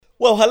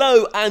Well,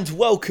 hello and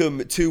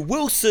welcome to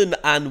Wilson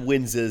and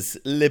Windsor's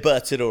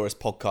Libertadores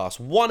podcast,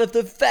 one of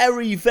the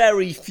very,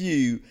 very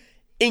few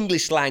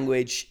English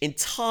language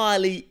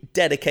entirely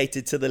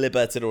dedicated to the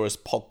Libertadores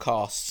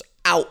podcasts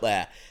out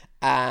there.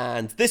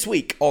 And this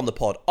week on the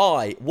pod,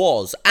 I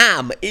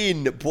am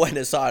in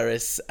Buenos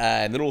Aires,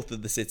 in the north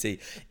of the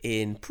city,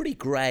 in pretty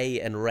grey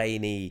and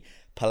rainy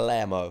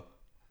Palermo.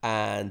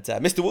 And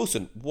Mr.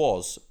 Wilson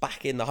was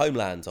back in the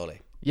homeland, Ollie.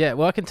 Yeah,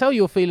 well, I can tell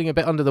you're feeling a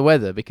bit under the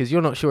weather because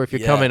you're not sure if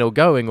you're coming or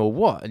going or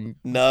what. And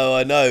no,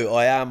 I know.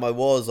 I am. I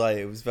was.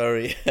 It was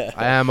very.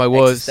 I am. I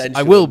was.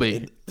 I will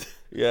be.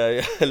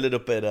 Yeah, a little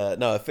bit.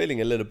 Feeling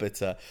a little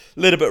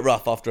bit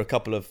rough after a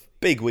couple of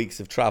big weeks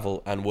of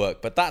travel and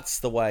work. But that's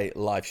the way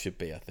life should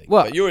be, I think.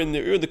 Well, but you're in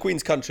the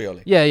Queen's country,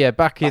 Ollie. Yeah.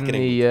 Back in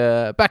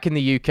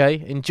the UK,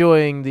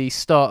 enjoying the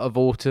start of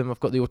autumn.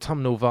 I've got the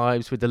autumnal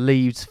vibes with the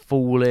leaves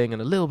falling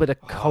and a little bit of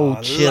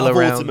cold chill around.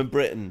 Love autumn in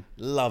Britain.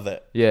 Love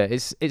it. Yeah,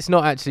 it's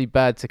not actually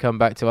bad to come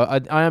back to.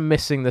 I am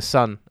missing the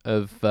sun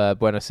of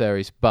Buenos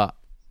Aires, but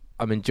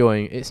I'm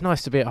enjoying. It's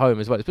nice to be at home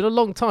as well. It's been a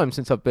long time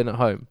since I've been at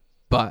home.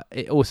 But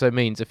it also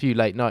means a few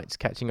late nights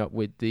catching up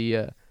with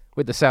the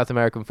South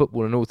American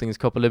football and all things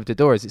Copa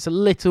Libertadores. It's a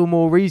little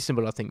more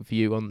reasonable, I think, for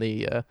you on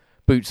the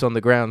boots on the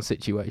ground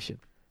situation.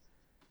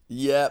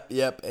 Yep,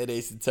 it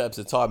is in terms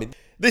of timing.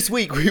 This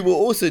week we were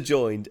also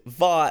joined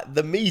via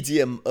the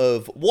medium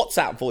of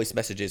WhatsApp voice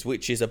messages,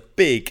 which is a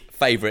big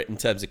favourite in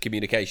terms of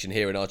communication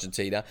here in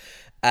Argentina,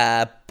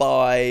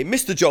 by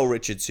Mr. Joel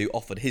Richards, who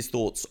offered his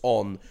thoughts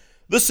on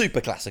the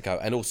Super Classico,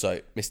 and also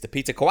Mr.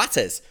 Peter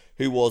Coates,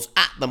 who was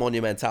at the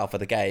Monumental for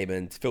the game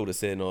and filled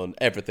us in on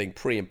everything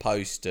pre and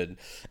post and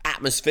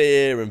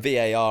atmosphere and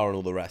VAR and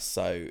all the rest.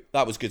 So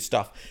that was good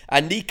stuff.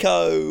 And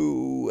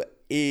Nico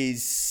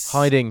is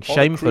hiding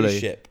shamefully, a cruise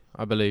ship,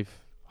 I believe.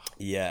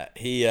 Yeah,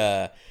 he.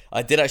 I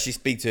did actually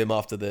speak to him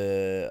after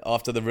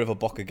the River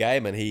Boca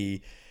game, and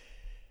he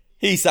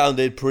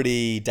sounded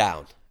pretty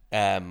down.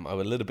 I'm a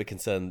little bit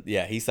concerned.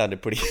 Yeah, he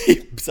sounded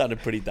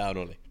pretty down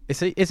on it.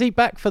 Is he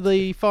back for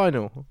the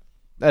final?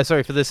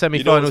 For the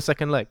semi-final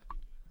second leg.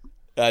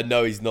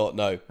 No, he's not.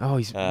 No. Oh,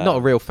 he's not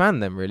a real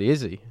fan then, really,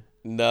 is he?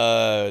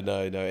 No.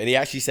 And he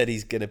actually said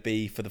he's going to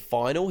be for the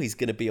final. He's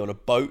going to be on a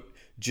boat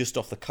just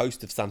off the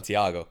coast of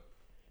Santiago.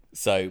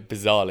 So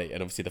bizarrely,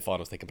 and obviously the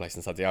final's taking place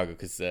in Santiago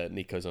because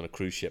Nico's on a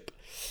cruise ship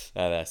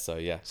there. So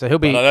yeah. So he'll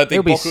be. But I don't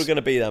think Boca are going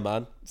to be there,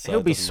 man. So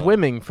he'll be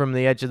swimming from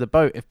the edge of the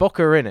boat. If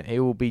Boca are in it, he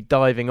will be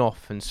diving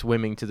off and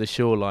swimming to the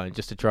shoreline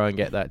just to try and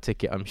get that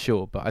ticket, I'm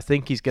sure. But I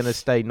think he's going to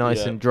stay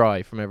nice and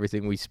dry from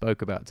everything we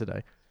spoke about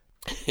today.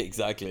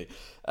 Exactly.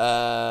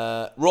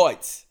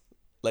 Right,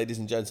 ladies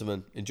and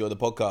gentlemen, enjoy the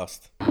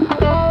podcast.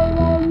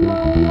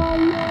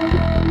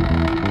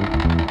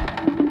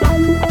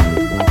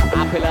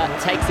 Apila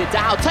takes it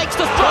down, takes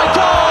the strike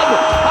on,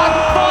 and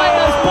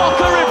fires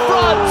Boca in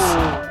front.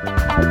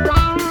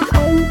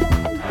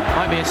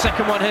 Might be a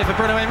second one here for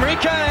Bruno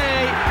Henrique.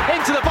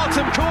 Into the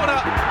bottom corner,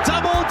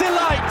 double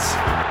delight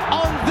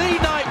on the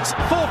night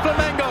for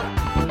Flamengo.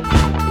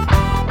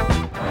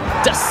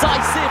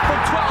 Decisive from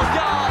 12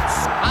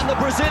 yards, and the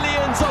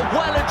Brazilians are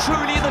well and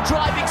truly in the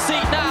driving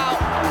seat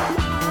now.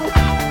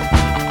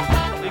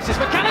 This is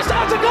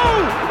McAllister to go.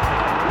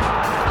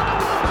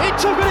 It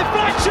took a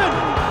deflection,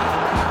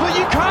 but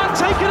you can't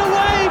take it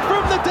away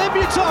from the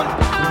debutant.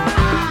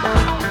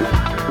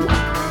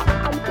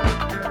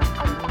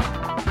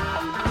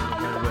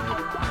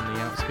 On the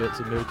outskirts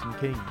of Milton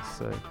Keynes.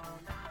 So,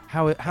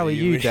 how are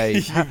you,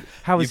 Dave?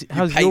 How's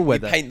your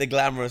weather? You paint the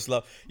glamorous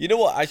love. You know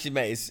what? Actually,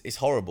 mate, it's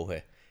horrible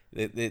here.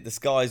 The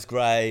sky's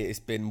grey. It's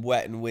been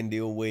wet and windy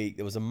all week.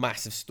 There was a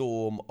massive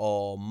storm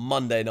on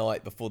Monday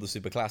night before the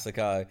Super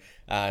Classico,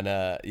 and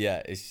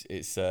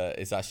it's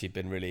actually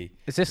been really.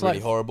 Is this really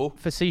like horrible?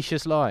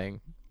 Facetious lying?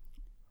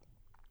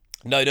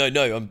 No.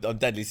 I'm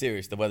deadly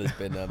serious. The weather's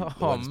been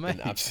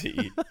been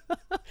absolutely.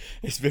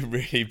 It's been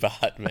really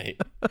bad,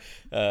 mate.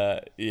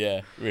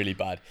 Really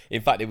bad.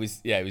 In fact, it was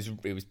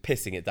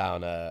pissing it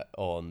down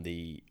on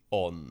the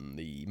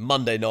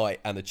Monday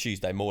night and the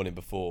Tuesday morning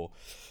before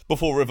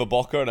River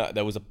Boca, and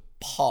there was a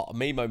part of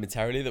me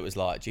momentarily that was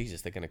like,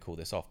 Jesus, they're going to call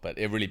this off. But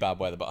really bad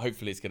weather. But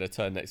hopefully it's going to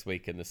turn next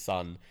week and the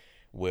sun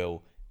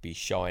will be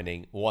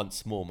shining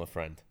once more, my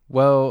friend.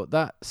 Well,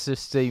 that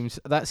seems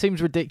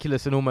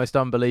ridiculous and almost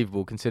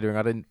unbelievable, considering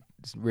I didn't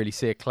really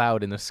see a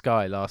cloud in the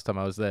sky last time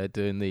I was there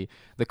doing the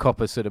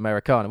Copa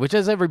Sudamericana, which,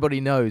 as everybody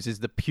knows, is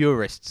the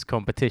purists'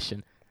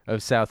 competition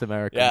of South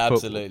American football.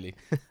 Absolutely.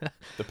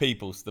 the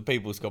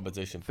people's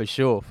competition. For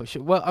sure.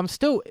 Well, I'm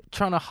still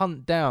trying to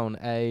hunt down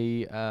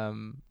a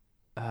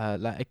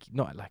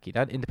not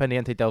Equidad,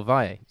 Independiente del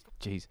Valle.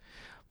 Jeez,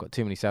 I've got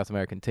too many South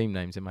American team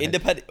names in my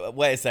head.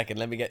 Wait a second,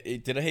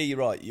 did I hear you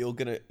right?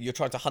 You're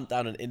trying to hunt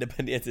down an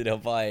Independiente del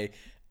Valle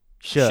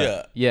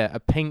shirt. Yeah, a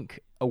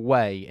pink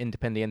away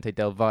Independiente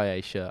del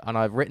Valle shirt, and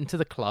I've written to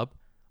the club.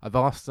 I've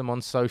asked them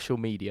on social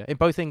media in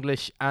both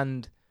English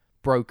and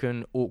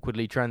broken,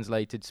 awkwardly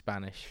translated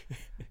Spanish,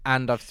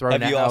 and I've thrown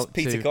Have it you out asked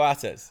Peter to.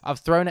 Coates? I've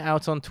thrown it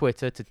out on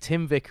Twitter to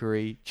Tim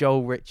Vickery,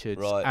 Joel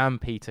Richards, and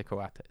Peter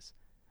Coates.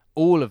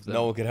 All of them.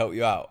 No one can help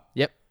you out.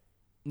 Yep.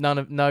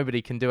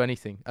 Nobody can do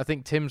anything. I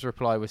think Tim's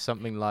reply was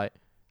something like,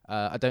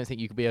 I don't think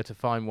you could be able to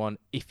find one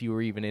if you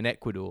were even in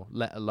Ecuador,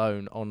 let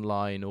alone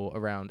online or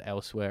around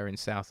elsewhere in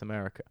South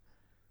America.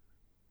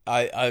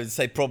 I would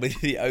say probably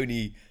the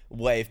only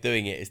way of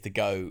doing it is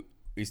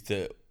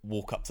to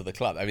walk up to the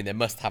club. I mean, they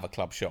must have a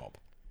club shop.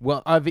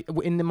 Well,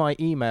 in my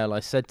email, I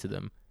said to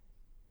them,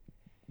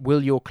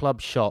 will your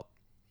club shop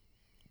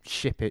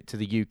ship it to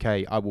the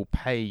UK? I will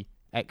pay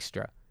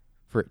extra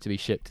for it to be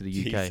shipped to the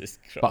UK. Jesus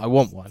Christ. But I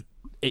want one.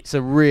 It's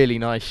a really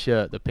nice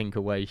shirt, the Pink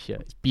Away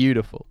shirt. It's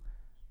beautiful.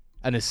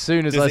 And as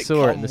soon as I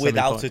saw it in the with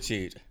semi-final,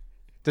 altitude?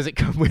 does it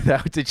come with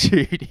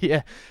altitude?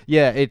 Yeah.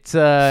 It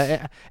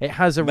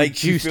has a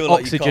Makes you reduced feel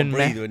like oxygen. you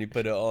can't breathe when you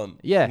put it on.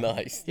 Yeah.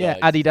 Nice. Yeah,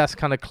 nice. Adidas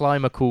kind of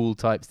Climacool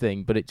type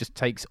thing, but it just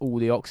takes all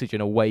the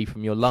oxygen away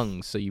from your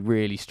lungs, so you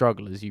really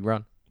struggle as you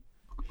run.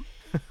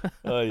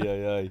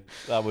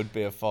 That would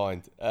be a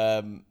find.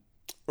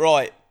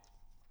 Right,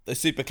 the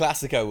Super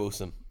Classico,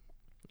 Wilson.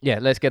 Yeah,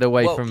 let's get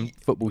away from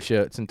football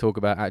shirts and talk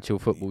about actual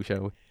football,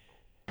 shall we?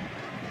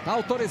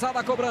 Autorizada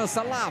a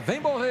cobrança, lá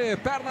vem Borré,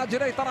 perna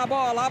direita na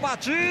bola, a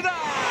batida!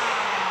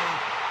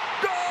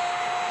 Gol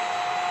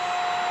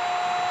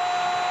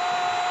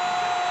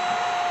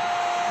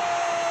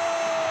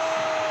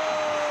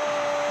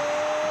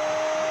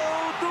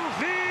do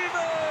River!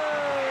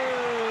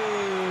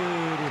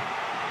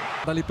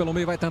 Dali pelo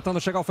meio vai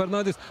tentando chegar o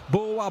Fernandes,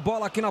 boa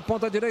bola aqui na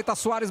ponta direita,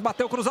 Suárez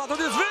bateu cruzado,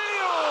 desvio!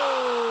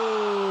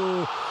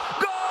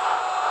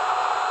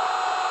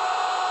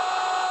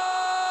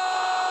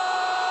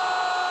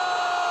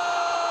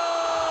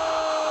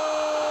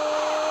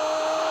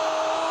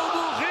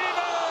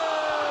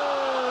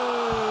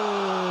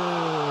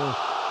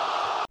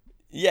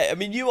 Yeah, I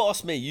mean, you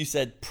asked me, you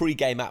said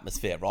pre-game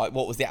atmosphere, right?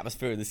 What was the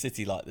atmosphere in the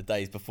city like the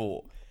days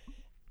before?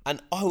 And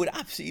I would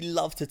absolutely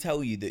love to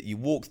tell you that you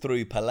walked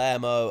through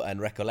Palermo and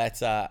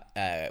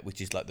Recoleta,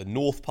 which is like the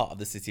north part of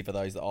the city for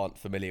those that aren't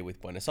familiar with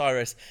Buenos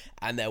Aires,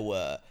 and there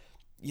was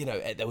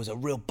a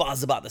real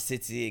buzz about the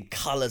city and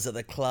colours of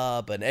the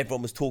club and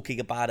everyone was talking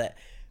about it.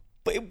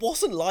 But it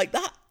wasn't like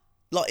that.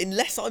 Like,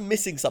 unless I'm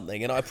missing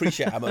something, and I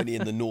appreciate I'm only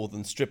in the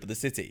northern strip of the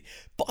city,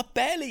 but I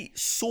barely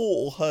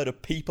saw or heard a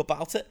peep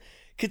about it.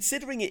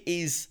 Considering it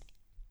is,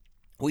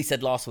 we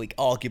said last week,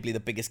 arguably the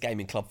biggest game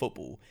in club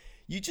football,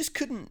 you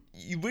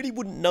really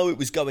wouldn't know it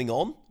was going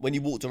on when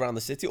you walked around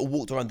the city, or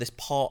walked around this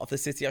part of the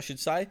city, I should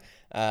say.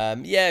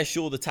 Yeah,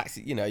 sure, the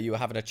taxi, you were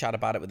having a chat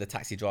about it with the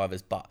taxi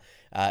drivers, but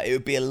it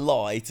would be a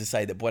lie to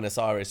say that Buenos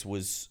Aires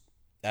was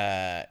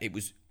kind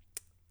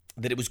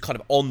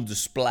of on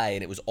display,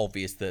 and it was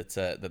obvious that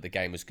the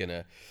game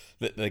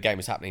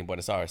was happening in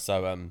Buenos Aires.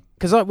 So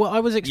because I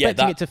was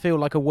expecting it to feel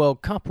like a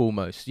World Cup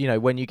almost.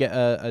 When you get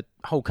a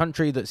whole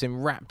country that's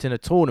wrapped in a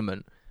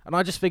tournament, and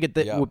I just figured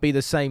that it would be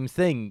the same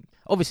thing.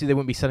 Obviously, they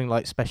wouldn't be selling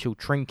like special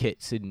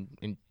trinkets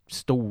in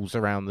stalls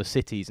around the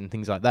cities and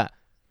things like that.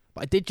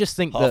 But I did just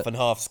think half and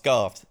half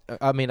scarfed.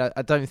 I mean,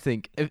 I don't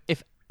think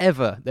if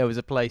ever there was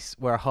a place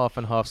where a half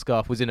and half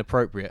scarf was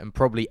inappropriate, and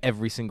probably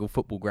every single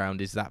football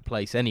ground is that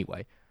place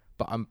anyway.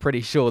 But I'm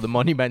pretty sure the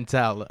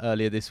Monumental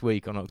earlier this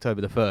week on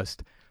October the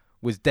 1st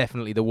was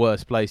definitely the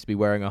worst place to be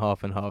wearing a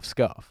half and half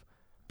scarf.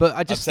 But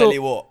I just tell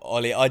you what,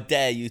 Ollie, I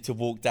dare you to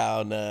walk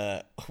down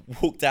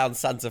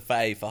Santa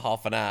Fe for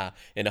half an hour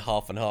in a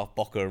half and half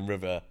Boca and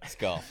River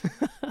scarf.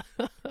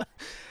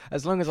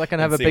 As long as I can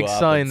have a big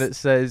sign that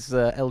says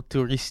El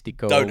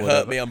Turistico. Don't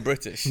hurt me, I'm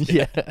British.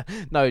 Yeah.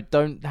 No,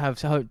 don't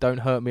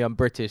hurt me, I'm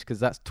British, because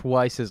that's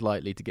twice as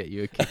likely to get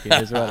you a kick in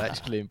as well,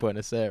 actually, in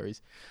Buenos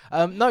Aires.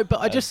 No, but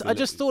I just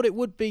thought it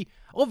would be,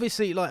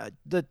 obviously, like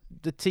the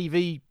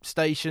TV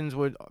stations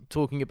were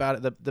talking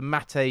about it. The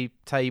mate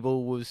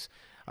table was,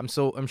 I'm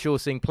sure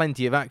seeing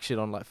plenty of action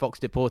on like Fox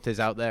Deportes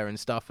out there and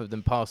stuff of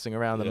them passing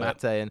around the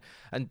mate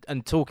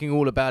and talking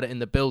all about it in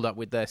the build-up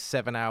with their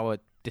 7-hour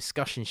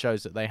discussion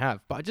shows that they have.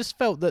 But I just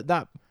felt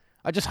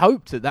I just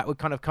hoped that would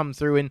kind of come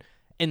through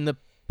in the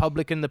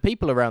public and the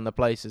people around the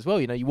place as well.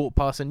 You walk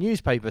past a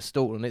newspaper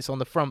stall and it's on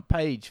the front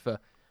page for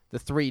the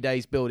 3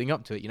 days building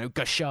up to it.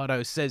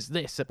 Gallardo says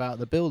this about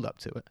the build-up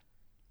to it.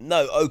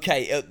 No,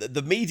 okay.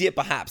 The media,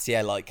 perhaps,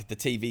 like the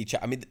TV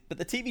channel. I mean, but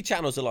the TV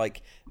channels are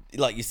like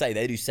you say,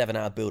 they do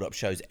 7-hour build-up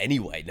shows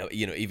anyway. No,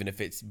 even if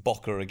it's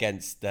Boca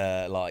against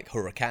like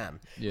Huracan.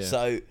 Yeah.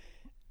 So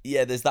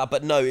yeah, there's that.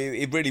 But no,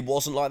 it really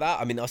wasn't like that.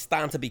 I mean, I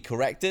stand to be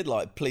corrected.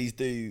 Like, please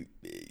do,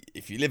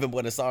 if you live in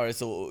Buenos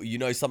Aires or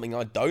something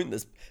I don't.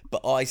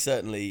 But I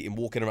certainly, in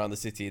walking around the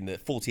city in the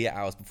 48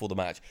 hours before the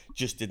match,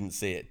 just didn't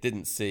see it.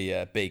 Didn't see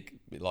a big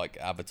like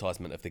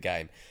advertisement of the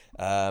game.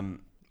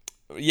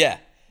 Yeah.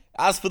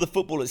 As for the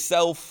football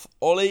itself,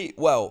 Ollie,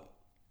 well,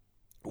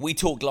 we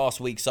talked last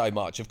week so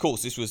much. Of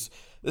course, this was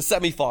the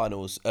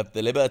semi-finals of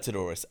the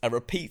Libertadores, a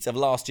repeat of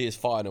last year's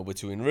final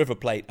between River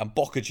Plate and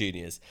Boca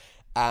Juniors.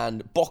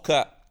 And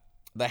Boca,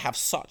 they have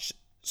such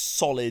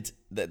solid,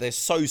 they're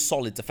so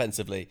solid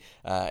defensively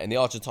in the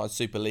Argentine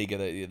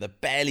Superliga. They're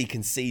barely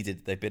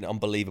conceded. They've been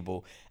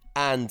unbelievable.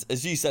 And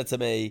as you said to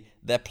me,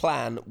 their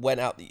plan went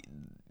out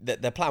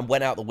their plan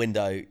went out the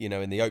window,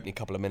 in the opening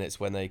couple of minutes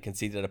when they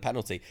conceded a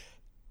penalty.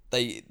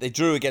 They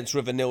drew against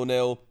River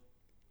 0-0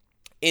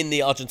 in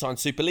the Argentine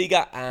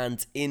Superliga,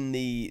 and in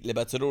the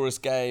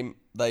Libertadores game,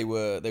 they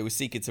were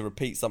seeking to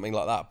repeat something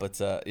like that.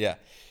 But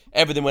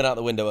everything went out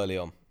the window early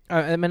on.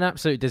 An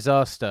absolute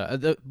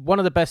disaster. One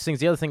of the best things,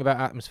 the other thing about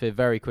atmosphere,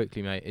 very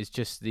quickly, mate, is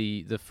just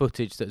the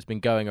footage that's been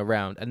going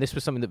around. And this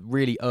was something that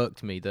really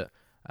irked me, that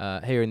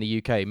here in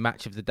the UK,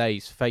 Match of the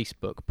Day's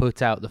Facebook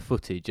put out the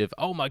footage of,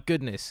 oh my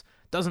goodness,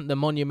 doesn't the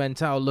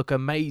Monumental look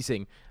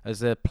amazing, as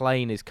the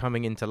plane is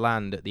coming into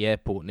land at the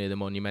airport near the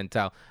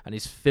Monumental, and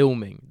is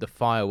filming the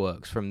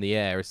fireworks from the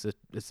air as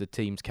the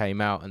teams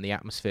came out and the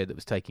atmosphere that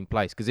was taking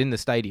place. Because in the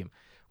stadium,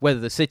 whether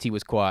the city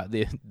was quiet,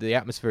 the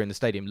atmosphere in the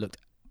stadium looked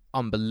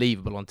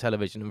unbelievable on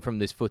television and from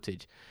this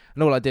footage.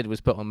 And all I did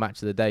was put on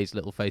Match of the Day's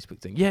little Facebook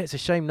thing. Yeah, it's a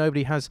shame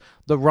nobody has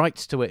the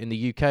rights to it in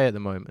the UK at the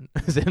moment.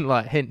 As in,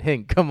 like, hint,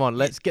 hint, come on,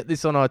 let's get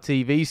this on our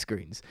TV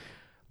screens.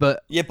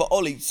 But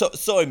Ollie,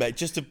 sorry, mate,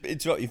 just to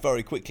interrupt you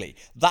very quickly.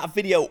 That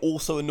video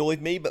also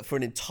annoyed me, but for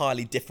an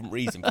entirely different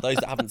reason. For those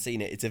that haven't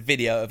seen it, it's a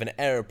video of an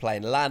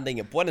aeroplane landing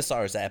at Buenos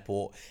Aires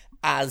Airport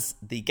as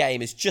the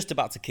game is just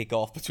about to kick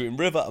off between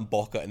River and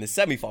Boca in the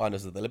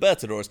semi-finals of the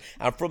Libertadores.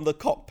 And from the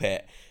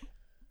cockpit,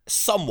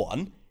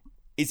 someone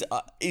is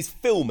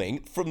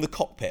filming from the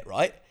cockpit,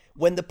 right?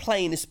 When the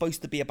plane is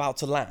supposed to be about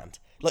to land.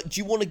 Like,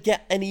 do you want to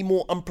get any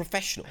more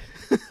unprofessional?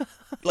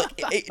 No,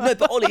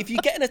 but Ollie, if you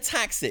get in a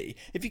taxi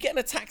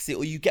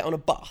or you get on a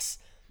bus,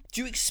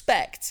 do you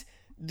expect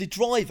the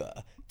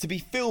driver to be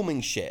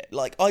filming shit?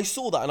 Like, I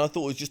saw that and I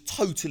thought it was just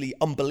totally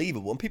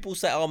unbelievable. And people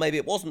say, oh, maybe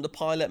it wasn't the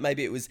pilot,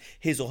 maybe it was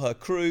his or her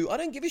crew. I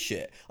don't give a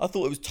shit. I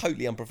thought it was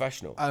totally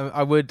unprofessional.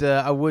 I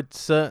would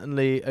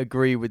certainly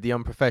agree with the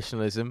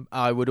unprofessionalism.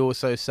 I would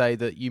also say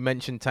that you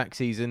mentioned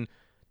taxis, and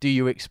do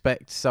you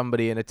expect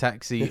somebody in a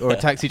taxi or a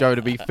taxi driver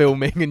to be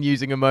filming and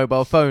using a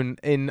mobile phone?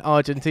 In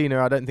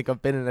Argentina, I don't think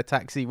I've been in a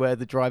taxi where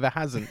the driver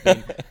hasn't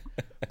been.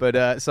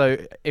 But so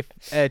if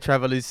air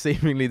travel is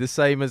seemingly the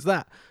same as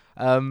that,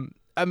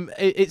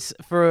 it's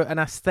for an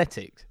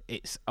aesthetic.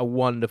 It's a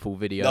wonderful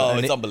video. No,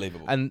 it's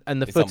unbelievable. And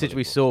the footage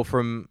we saw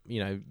from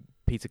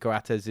Peter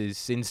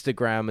Coates'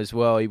 Instagram as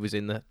well. He was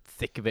in the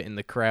thick of it in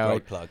the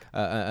crowd. Great plug.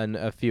 And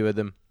a few of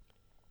them.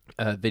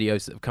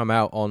 Videos that have come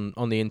out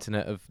on the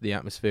internet of the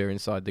atmosphere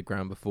inside the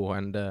ground before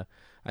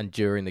and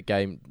during the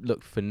game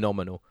looked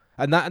phenomenal,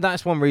 and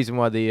that's one reason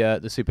why the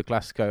Super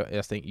Classico,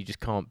 I think you just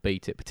can't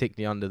beat it,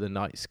 particularly under the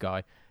night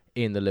sky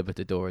in the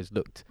Libertadores.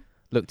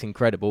 Looked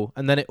incredible,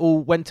 and then it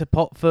all went to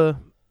pot for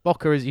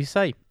Boca, as you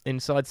say,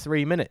 inside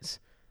 3 minutes,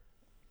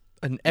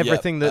 and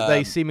everything that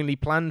they seemingly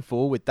planned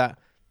for, with that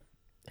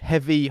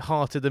heavy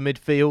heart of the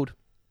midfield,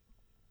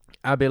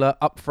 Abila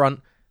up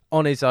front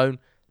on his own,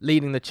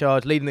 leading the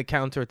charge, leading the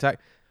counter-attack.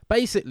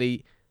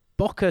 Basically,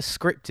 Boca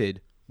scripted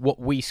what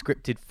we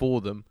scripted for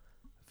them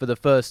for the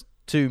first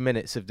 2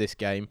 minutes of this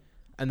game,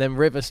 and then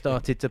River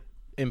started to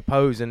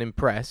impose and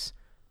impress,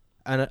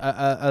 and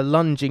a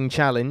lunging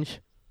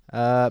challenge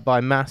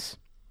by Mas,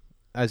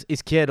 as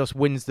Izquierdos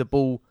wins the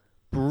ball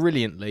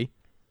brilliantly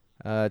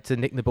to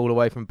nick the ball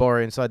away from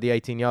Borre inside the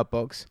 18-yard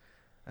box,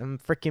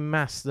 and frickin'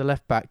 Mas, the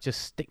left-back, just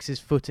sticks his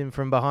foot in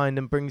from behind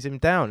and brings him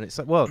down. It's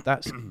like, well,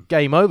 that's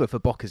game over for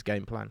Boca's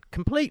game plan.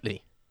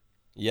 Completely.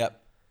 Yep.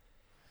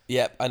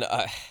 And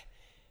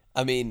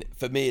I mean,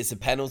 for me, it's a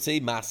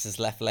penalty. Mas's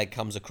left leg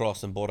comes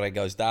across and Borre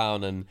goes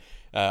down, and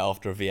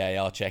after a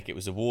VAR check, it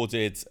was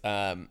awarded.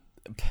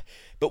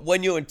 But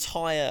when your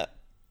entire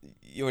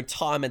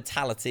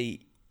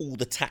mentality, all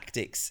the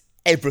tactics,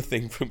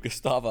 everything from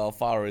Gustavo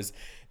Alfaro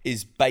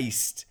is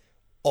based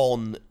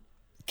on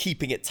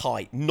keeping it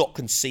tight, not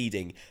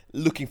conceding,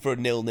 looking for a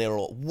 0-0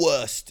 or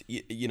worst,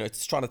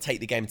 trying to take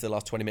the game to the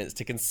last 20 minutes.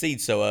 To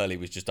concede so early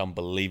was just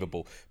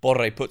unbelievable.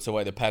 Borre puts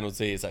away the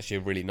penalty. It's actually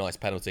a really nice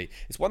penalty.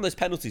 It's one of those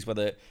penalties where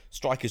the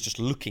striker's just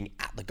looking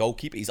at the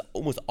goalkeeper. He's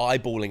almost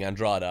eyeballing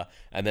Andrada,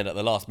 and then at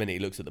the last minute he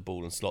looks at the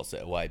ball and slots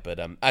it away. But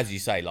as you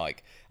say,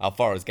 like,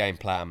 Alfaro's game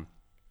plan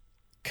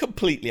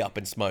completely up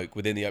in smoke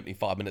within the opening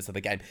 5 minutes of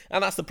the game.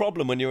 And that's the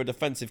problem when you're a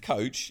defensive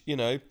coach.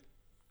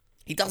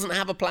 He doesn't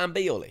have a plan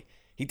B, Ollie.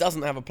 He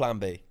doesn't have a plan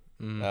B.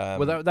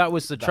 Well, that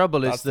was the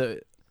trouble, is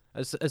that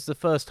as the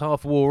first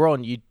half wore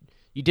on, you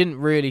didn't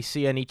really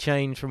see any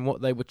change from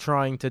what they were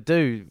trying to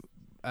do,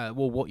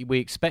 what we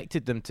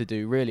expected them to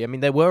do, really. I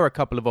mean, there were a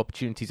couple of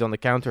opportunities on the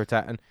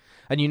counter-attack,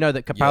 and you know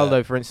that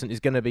Capaldo, for instance, is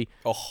going to be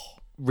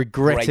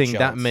regretting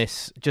that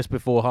miss just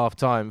before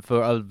half-time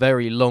for a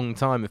very long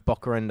time if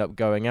Boca end up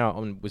going out,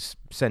 and was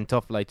sent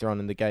off later on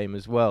in the game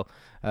as well,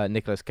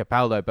 Nicolas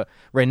Capaldo. But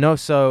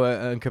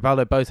Reynoso and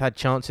Capaldo both had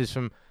chances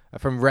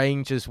from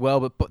range as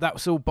well, but that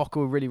was all Boca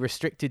were really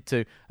restricted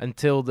to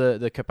until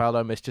the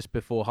Capaldo miss just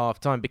before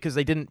half-time, because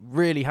they didn't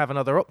really have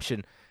another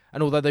option.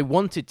 And although they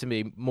wanted to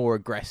be more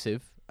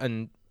aggressive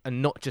and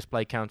not just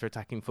play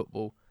counter-attacking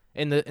football,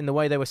 in the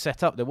way they were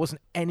set up, there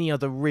wasn't any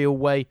other real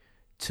way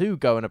to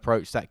go and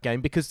approach that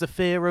game, because the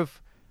fear of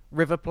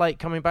River Plate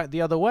coming back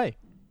the other way.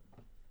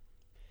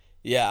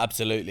 Yeah,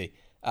 absolutely.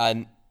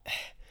 And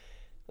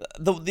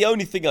The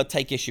only thing I'd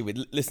take issue with,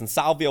 listen,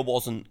 Salvia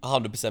wasn't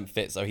 100%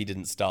 fit, so he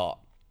didn't start.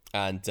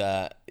 And,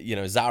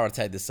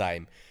 Zarate the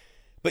same.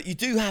 But you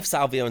do have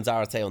Salvio and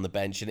Zarate on the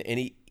bench, and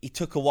he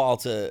took a while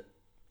to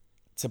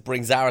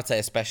bring Zarate,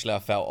 especially, I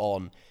felt,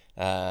 on.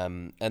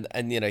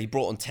 He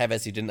brought on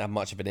Tevez, who didn't have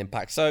much of an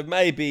impact. So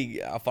maybe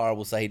Alfaro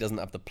will say he doesn't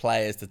have the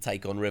players to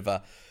take on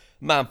River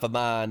man for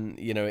man,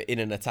 in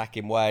an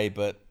attacking way.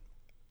 But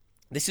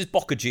this is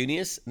Boca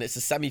Juniors, and it's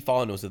the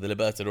semi-finals of the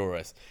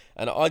Libertadores.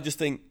 And I just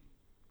think,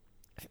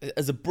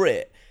 as a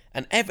Brit,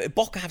 and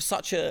Boca have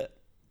such a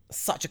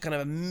kind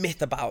of a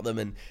myth about them,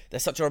 and they're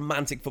such a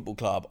romantic football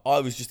club.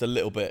 I just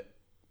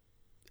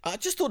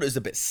thought it was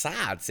a bit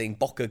sad seeing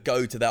Boca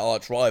go to their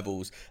arch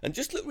rivals and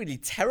just look really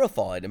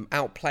terrified and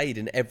outplayed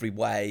in every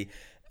way,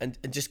 and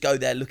just go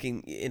there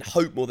looking in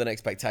hope more than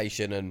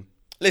expectation. And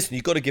listen,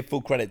 you've got to give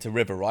full credit to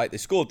River, right? They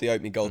scored the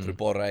opening goal through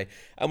Borre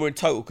and were in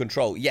total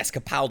control. Yes,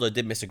 Capaldo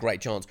did miss a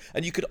great chance,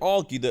 and you could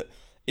argue that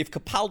if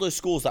Capaldo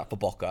scores that for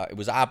Boca, it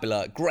was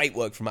Abila. Great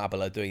work from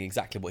Abila, doing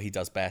exactly what he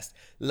does best.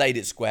 Laid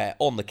it square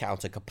on the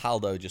counter.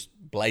 Capaldo just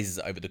blazes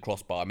it over the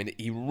crossbar. I mean,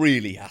 he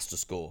really has to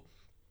score.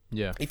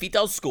 Yeah. If he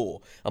does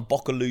score and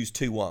Boca lose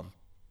 2-1,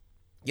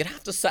 you'd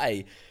have to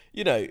say,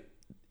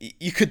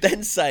 you could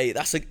then say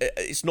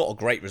it's not a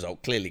great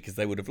result, clearly, because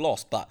they would have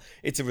lost, but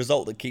it's a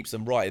result that keeps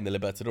them right in the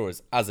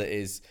Libertadores. As it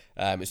is,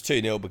 it's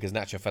 2-0 because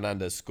Nacho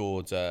Fernandez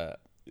scored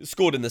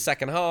in the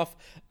second half,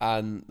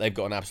 and they've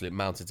got an absolute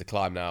mountain to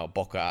climb now,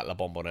 Boca at La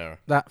Bombonera.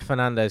 That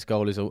Fernandez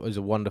goal is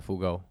a wonderful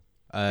goal.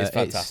 It's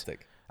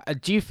fantastic.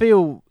 Do you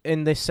feel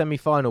in this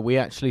semi-final we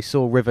actually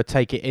saw River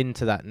take it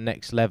into that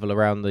next level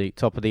around the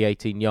top of the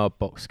 18-yard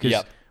box?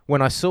 Because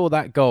when I saw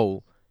that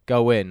goal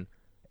go in,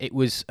 it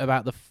was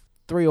about the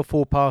 3 or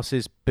 4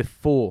 passes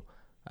before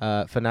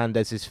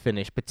Fernandez's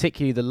finish,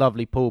 particularly the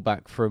lovely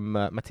pullback from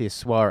Matias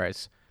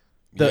Suarez.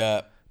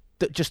 That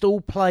just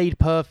all played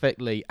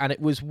perfectly, and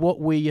it was what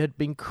we had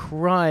been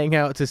crying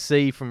out to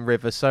see from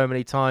River so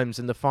many times,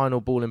 and the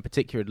final ball in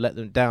particular had let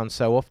them down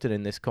so often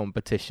in this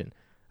competition.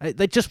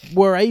 They just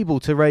were able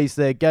to raise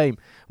their game.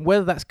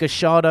 Whether that's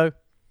Gallardo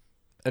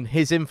and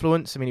his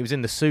influence, I mean, he was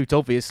in the suit,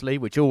 obviously,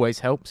 which always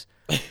helps,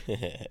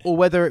 or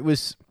whether it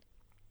was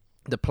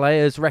the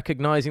players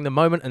recognising the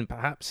moment, and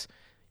perhaps,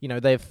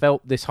 they've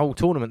felt this whole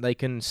tournament they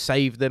can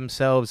save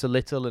themselves a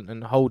little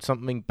and hold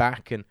something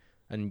back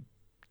and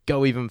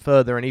go even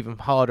further and even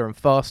harder and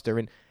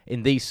faster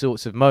in these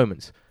sorts of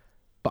moments.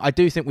 But I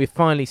do think we're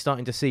finally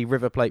starting to see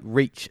River Plate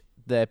reach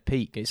their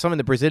peak. It's something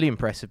the Brazilian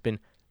press have been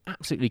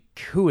absolutely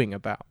cooing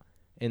about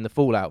in the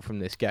fallout from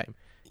this game.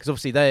 Because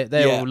obviously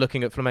they're all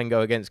looking at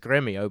Flamengo against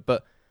Gremio,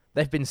 but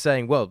they've been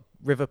saying, well,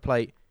 River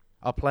Plate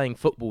are playing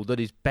football that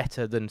is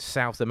better than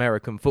South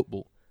American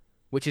football,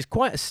 which is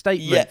quite a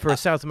statement for a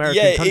South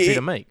American country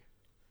to make.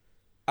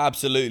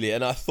 Absolutely.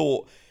 And I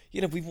thought,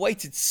 we've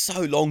waited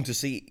so long to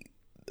see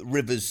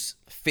River's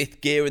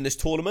fifth gear in this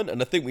tournament,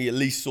 and I think we at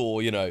least saw,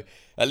 we at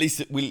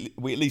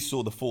least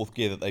saw the fourth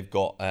gear that they've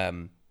got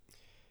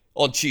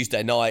on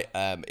Tuesday night.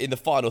 In the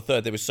final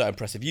third, they were so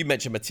impressive. You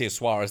mentioned Matias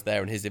Suarez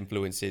there and his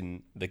influence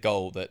in the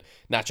goal that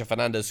Nacho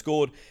Fernandez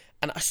scored.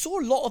 And I saw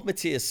a lot of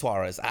Matias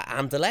Suarez at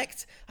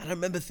Anderlecht, and I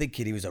remember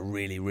thinking he was a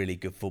really, really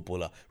good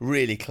footballer,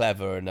 really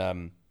clever. And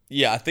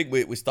I think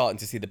we're starting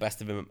to see the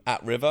best of him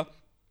at River.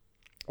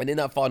 And in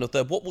that final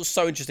third, what was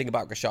so interesting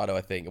about Gallardo,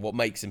 I think, and what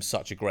makes him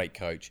such a great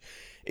coach,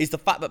 is the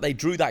fact that they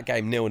drew that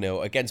game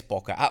 0-0 against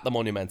Boca at the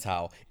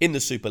Monumental in the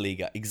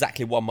Superliga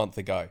exactly 1 month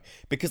ago,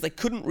 because they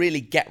couldn't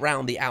really get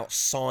round the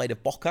outside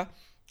of Boca,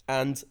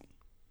 and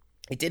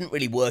it didn't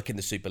really work in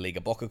the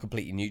Superliga. Boca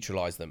completely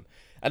neutralised them.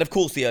 And of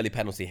course, the early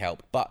penalty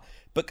helped. But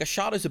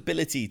Gallardo's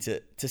ability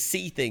to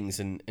see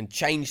things and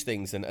change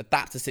things and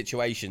adapt to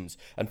situations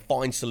and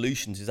find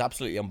solutions is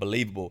absolutely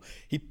unbelievable.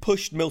 He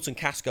pushed Milton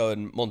Casco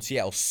and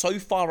Montiel so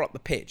far up the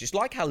pitch. It's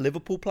like how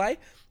Liverpool play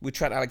with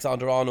Trent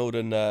Alexander-Arnold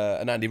and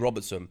Andy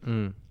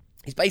Robertson.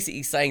 He's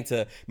basically saying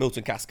to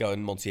Milton Casco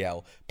and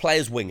Montiel, play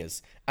as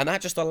wingers. And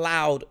that just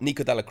allowed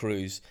Nico de la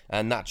Cruz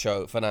and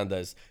Nacho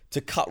Fernandez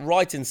to cut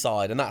right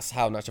inside. And that's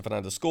how Nacho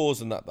Fernandez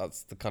scores. And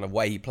that's the kind of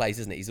way he plays,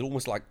 isn't it? He's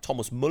almost like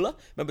Thomas Muller.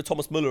 Remember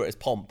Thomas Muller at his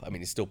pomp? I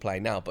mean, he's still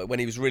playing now. But when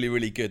he was really,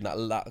 really good,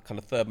 and that kind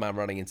of third man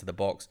running into the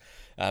box.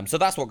 So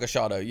that's what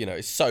Gallardo,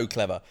 is so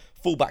clever.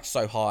 Fullback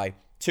so high.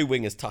 2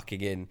 wingers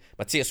tucking in.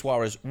 Matias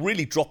Suarez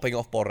really dropping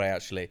off Borre,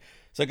 actually.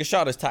 So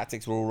Gallardo's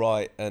tactics were all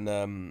right,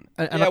 and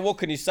what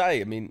can you say?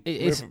 I mean,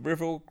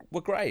 River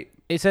were great.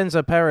 It's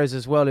Enzo Perez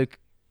as well who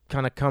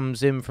kind of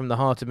comes in from the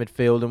heart of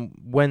midfield, and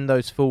when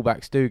those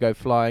fullbacks do go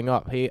flying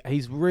up,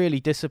 he's really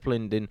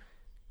disciplined in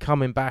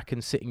coming back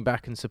and sitting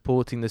back and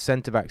supporting the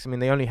centre-backs. I mean,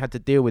 they only had to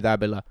deal with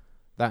Abila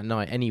that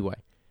night anyway,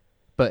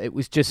 but it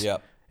was just,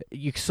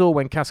 you saw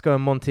when Casco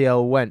and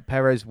Montiel went,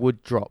 Perez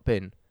would drop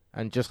in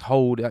and just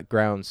hold that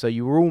ground, so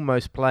you were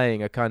almost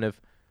playing a kind of,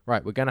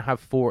 right, we're going to have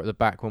 4 at the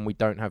back when we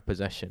don't have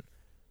possession.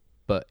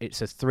 But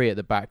it's a 3 at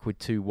the back with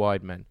 2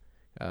 wide men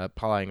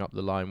plying up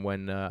the line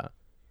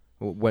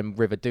when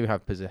River do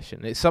have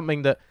possession. It's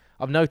something that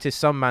I've noticed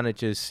some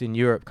managers in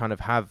Europe kind of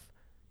have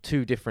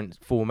two different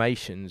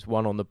formations,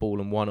 one on the ball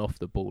and one off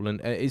the ball,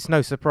 and it's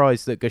no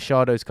surprise that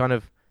Gachado's kind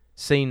of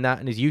seen that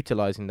and is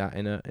utilising that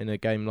in a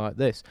game like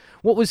this.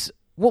 What was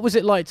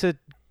it like to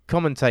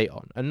commentate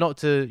on, and not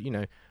to,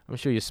 I'm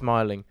sure you're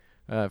smiling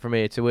from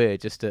ear to ear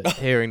just at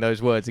hearing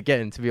those words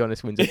again, to be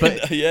honest, Windsor.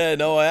 But yeah,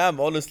 no, I am,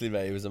 honestly,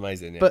 mate. It was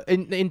amazing. Yeah. But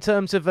in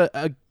terms of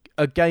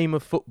a game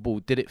of football,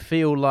 did it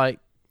feel like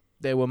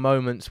there were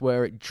moments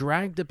where it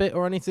dragged a bit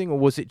or anything, or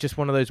was it just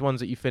one of those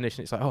ones that you finish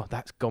and it's like, oh,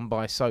 that's gone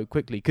by so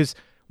quickly? Because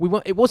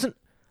there wasn't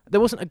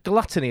a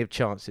gluttony of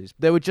chances.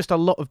 There were just a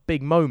lot of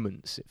big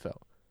moments, it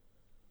felt.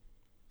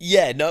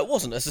 Yeah, no, it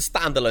wasn't. As a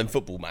standalone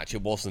football match,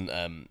 it wasn't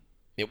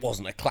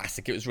a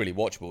classic. It was really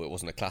watchable. It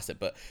wasn't a classic,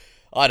 but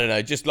I don't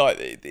know, just like,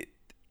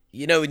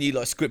 when you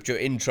like script your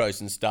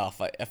intros and stuff,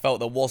 I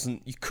felt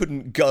you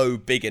couldn't go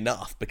big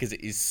enough because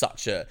it is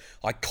such a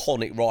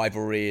iconic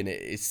rivalry and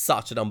it is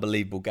such an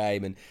unbelievable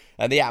game,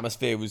 and the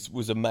atmosphere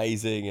was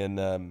amazing,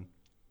 and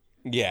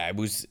it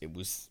was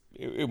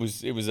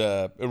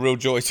a real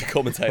joy to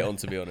commentate on,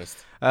 to be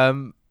honest.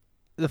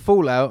 The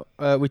fallout,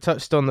 we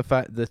touched on the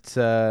fact that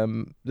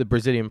the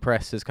Brazilian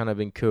press has kind of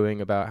been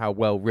cooing about how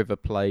well River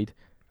played.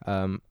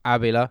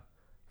 Abila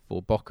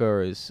for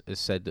Boca has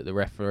said that the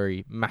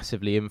referee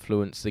massively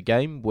influenced the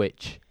game,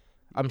 which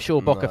I'm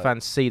sure Boca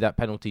fans see that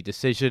penalty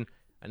decision,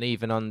 and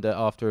even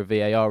after a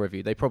VAR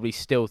review, they probably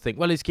still think,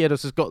 well,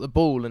 Izquierdos has got the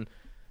ball, and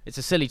it's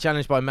a silly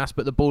challenge by Mas,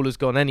 but the ball has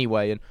gone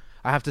anyway. And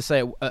I have to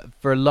say,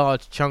 for a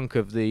large chunk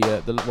of the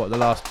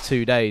last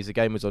 2 days, the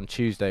game was on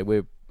Tuesday,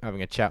 we're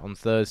having a chat on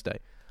Thursday,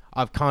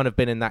 I've kind of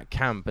been in that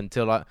camp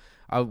until I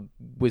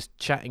was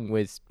chatting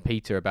with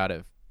Peter about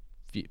it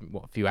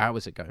a few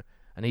hours ago,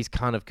 and he's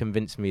kind of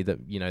convinced me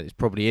that this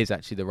probably is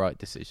actually the right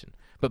decision.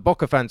 But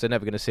Boca fans are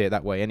never going to see it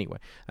that way anyway.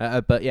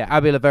 But yeah,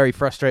 Abila very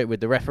frustrated with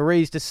the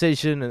referee's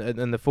decision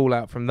and the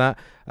fallout from that.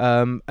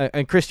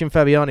 And Christian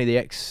Fabiani, the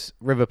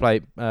ex-River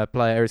Plate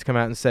player, has come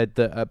out and said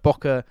that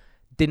Boca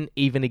didn't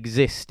even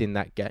exist in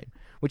that game,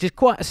 which is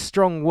quite a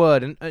strong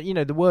word. And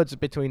the words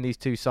between these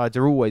two sides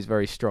are always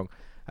very strong,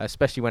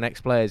 especially when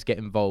ex-players get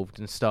involved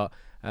and start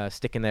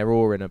sticking their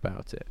oar in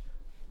about it.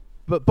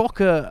 But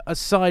Boca,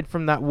 aside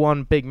from that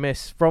one big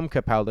miss from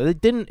Capaldo, they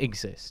didn't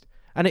exist.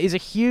 And it is a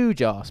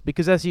huge ask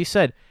because, as you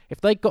said, if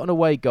they'd got an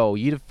away goal,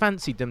 you'd have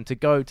fancied them to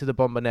go to the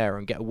Bombonera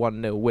and get a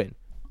 1-0 win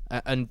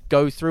and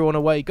go through on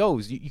away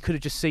goals. You could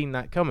have just seen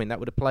that coming. That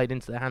would have played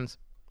into their hands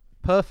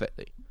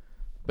perfectly.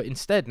 But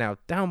instead, now,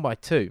 down by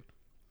 2,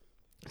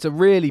 it's a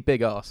really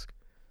big ask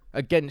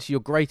against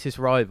your greatest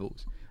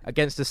rivals,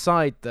 against a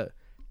side that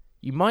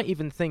you might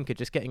even think are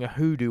just getting a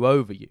hoodoo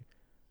over you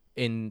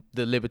in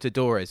the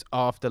Libertadores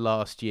after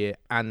last year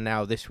and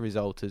now this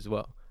result as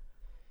well.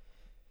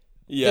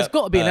 Yeah, there's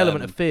got to be an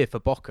element of fear for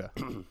Boca.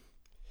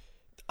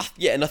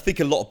 Yeah, and I think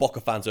a lot of Boca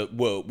fans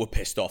were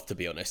pissed off, to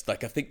be honest.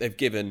 Like, I think they've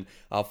given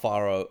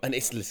Alfaro, and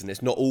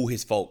it's not all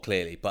his fault,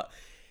 clearly, but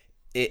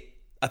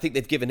I think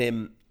they've given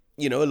him,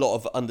 a lot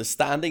of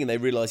understanding, and they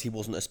realise he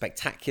wasn't a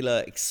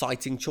spectacular,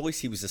 exciting choice.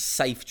 He was a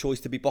safe choice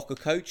to be Boca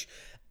coach.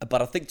 But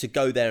I think to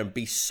go there and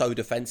be so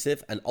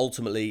defensive, and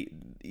ultimately,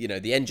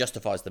 the end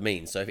justifies the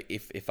means. So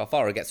if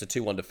Alfaro gets a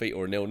 2-1 defeat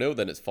or a 0-0,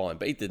 then it's fine.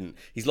 But he didn't.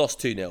 He's lost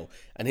 2-0.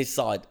 And his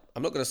side,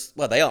 I'm not going to...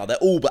 Well, they are. They're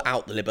all but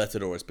out the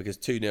Libertadores because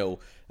 2-0,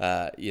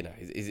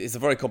 is a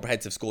very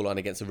comprehensive scoreline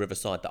against a River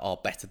side that are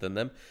better than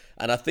them.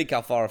 And I think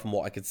Alfaro, from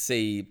what I could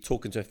see,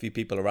 talking to a few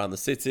people around the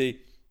city...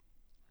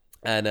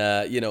 And,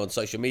 on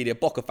social media,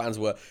 Boca fans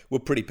were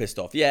pretty pissed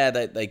off. Yeah,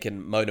 they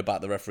can moan about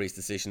the referee's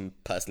decision.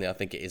 Personally, I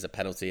think it is a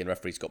penalty and the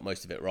referee's got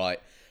most of it right.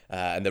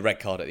 And the red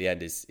card at the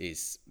end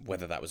is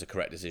whether that was a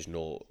correct decision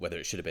or whether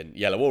it should have been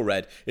yellow or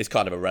red is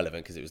kind of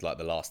irrelevant because it was like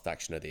the last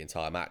action of the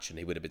entire match and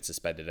he would have been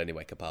suspended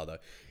anyway, Capaldo,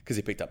 because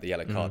he picked up the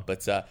yellow card.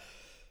 But,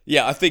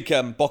 I think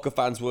Boca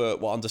fans were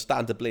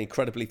understandably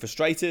incredibly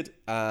frustrated,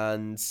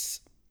 and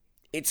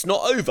it's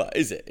not over,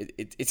 is it?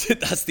 It's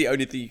that's the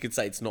only thing you could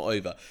say. It's not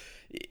over.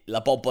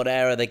 La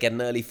Bombonera, they get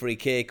an early free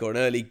kick or an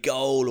early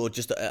goal or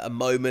just a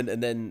moment,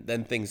 and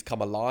then things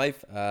come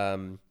alive.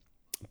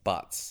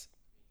 But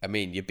I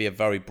mean, you'd be a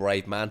very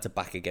brave man to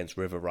back against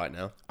River right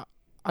now.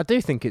 I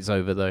do think it's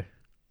over, though.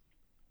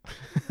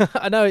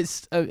 I know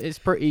it's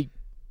pretty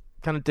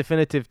kind of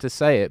definitive to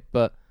say it,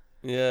 but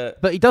yeah.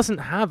 But he doesn't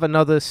have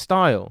another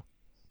style,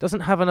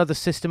 doesn't have another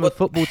system of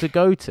football to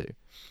go to.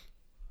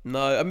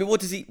 No, I mean, what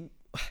does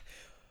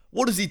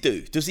he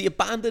do? Does he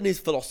abandon his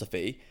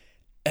philosophy?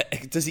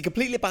 Does he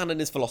completely abandon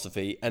his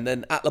philosophy and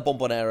then at La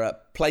Bombonera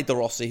play De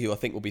Rossi, who I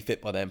think will be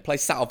fit by then, play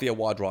Salvia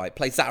wide right,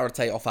 play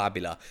Zarate off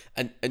Abila,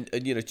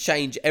 and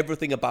change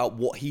everything about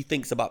what he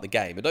thinks about the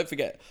game? And don't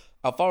forget,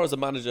 Alfaro's a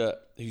manager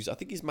I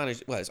think he's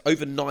managed, it's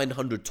over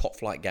 900 top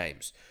flight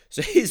games.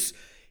 So his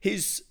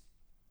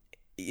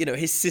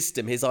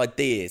system, his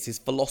ideas, his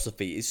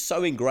philosophy is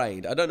so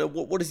ingrained. I don't know,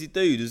 what does he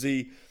do?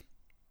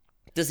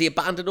 Does he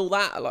abandon all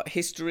that? Like,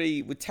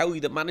 history would tell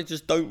you that managers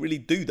don't really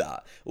do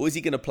that. Or is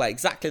he going to play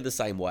exactly the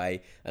same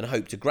way and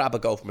hope to grab a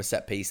goal from a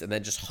set piece and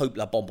then just hope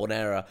La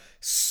Bombonera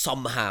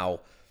somehow,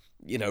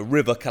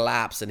 River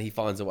collapse and he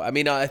finds a way? I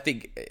mean, I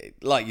think,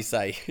 like you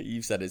say,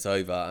 you've said it's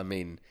over. I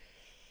mean,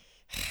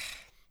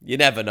 You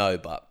never know,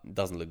 but it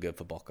doesn't look good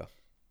for Boca.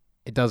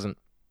 It doesn't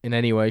in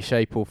any way,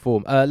 shape or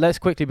form. Let's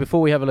quickly,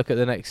 before we have a look at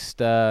the next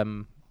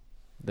game,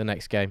 the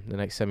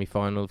next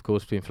semi-final, of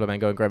course, between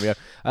Flamengo and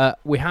Gremio,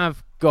 we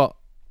have got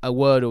a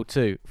word or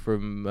two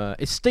from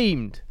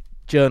esteemed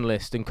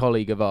journalist and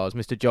colleague of ours,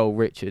 Mr. Joel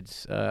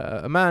Richards,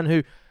 a man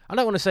who, I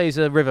don't want to say he's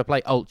a River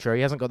Plate ultra.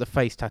 He hasn't got the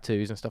face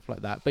tattoos and stuff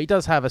like that, but he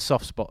does have a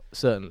soft spot,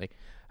 certainly,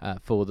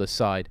 for the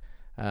side.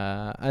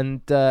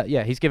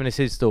 He's given us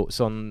his thoughts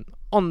on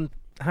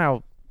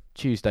how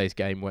Tuesday's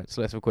game went.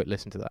 So let's have a quick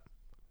listen to that.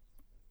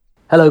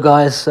 Hello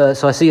guys,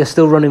 so I see you're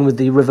still running with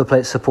the River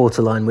Plate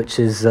supporter line, which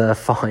is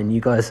fine.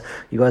 You guys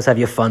have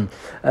your fun.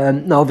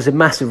 No, obviously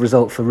massive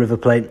result for River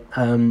Plate.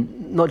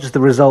 Not just the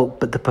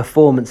result, but the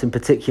performance in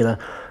particular,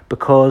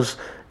 because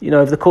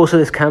over the course of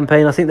this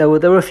campaign, I think there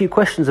were a few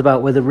questions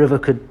about whether River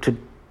could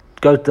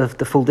go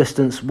the full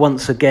distance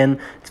once again.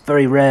 It's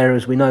very rare,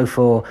 as we know,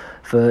 for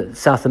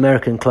South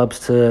American clubs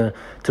to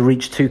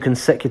reach 2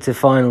 consecutive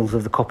finals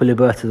of the Copa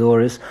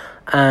Libertadores,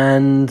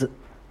 and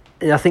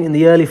I think in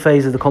the early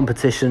phase of the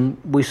competition,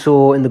 we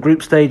saw in the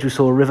group stage, we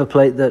saw a River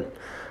Plate that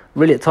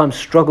really at times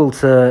struggled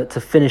to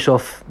finish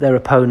off their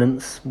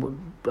opponents.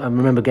 I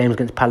remember games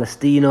against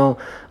Palestino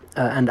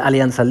and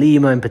Alianza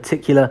Lima in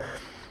particular,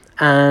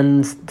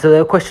 and so there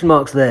were question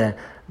marks there.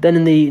 Then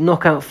in the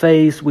knockout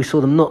phase, we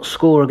saw them not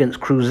score against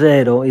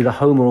Cruzeiro, either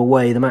home or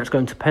away, the match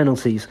going to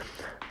penalties.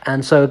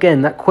 And so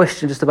again, that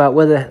question just about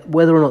whether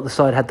or not the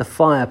side had the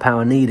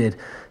firepower needed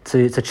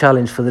to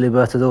challenge for the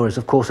Libertadores.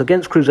 Of course,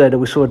 against Cruzeiro,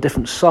 we saw a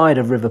different side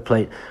of River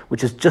Plate,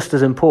 which is just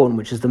as important,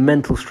 which is the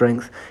mental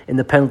strength in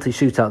the penalty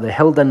shootout. They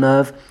held their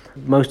nerve.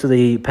 Most of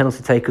the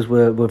penalty takers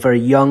were very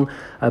young,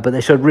 but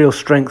they showed real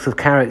strength of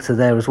character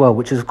there as well,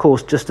 which is, of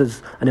course, just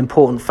as an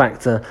important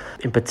factor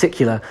in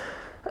particular.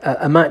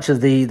 A match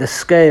of the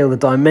scale, the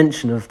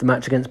dimension of the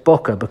match against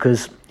Boca,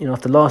 because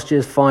after last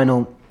year's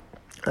final,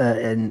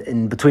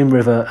 in between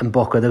River and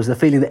Boca, there was the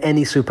feeling that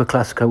any Super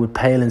Clasico would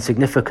pale in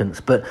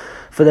significance. But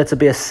for there to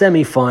be a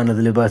semi-final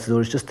of the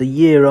Libertadores just a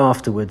year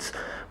afterwards,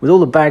 with all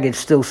the baggage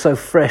still so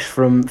fresh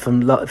from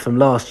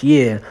last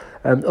year,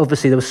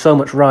 obviously there was so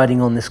much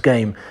riding on this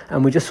game,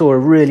 and we just saw a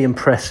really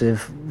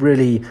impressive,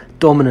 really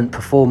dominant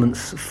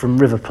performance from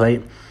River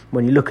Plate.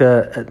 When you look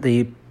at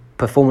the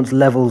performance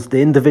levels,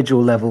 the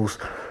individual levels,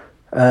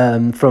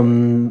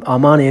 from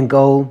Armani in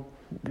goal,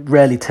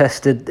 rarely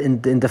tested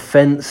in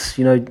defence.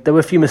 There were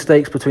a few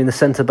mistakes between the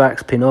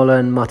centre-backs, Pinola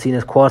and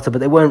Martinez Cuarta, but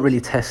they weren't really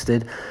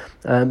tested.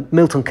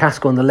 Milton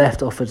Casco on the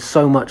left offered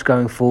so much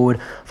going forward.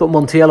 I thought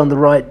Montiel on the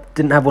right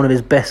didn't have one of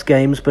his best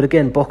games, but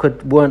again, Boca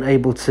weren't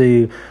able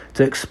to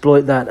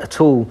exploit that at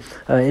all.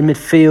 In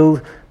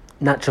midfield,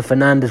 Nacho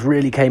Fernandez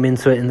really came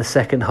into it in the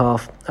second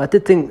half. I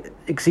did think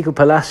Ezequiel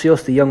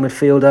Palacios, the young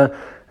midfielder,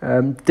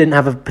 didn't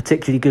have a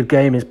particularly good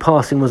game. His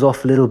passing was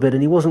off a little bit,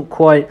 and he wasn't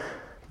quite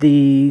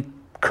the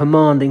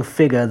commanding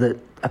figure that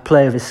a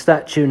player of his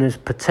stature and his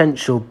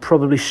potential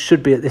probably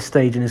should be at this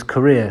stage in his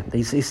career.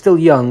 He's still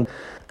young,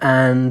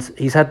 and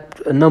he's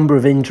had a number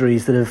of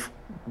injuries that have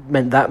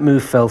meant that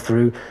move fell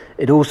through.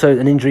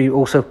 An injury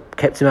also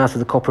kept him out of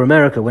the Copa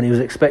America when he was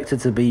expected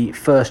to be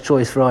first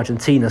choice for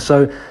Argentina.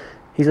 So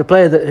he's a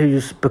player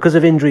who's, because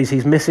of injuries,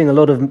 he's missing a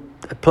lot of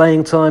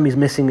playing time, he's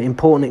missing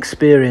important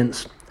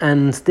experience,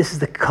 and this is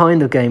the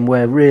kind of game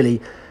where really,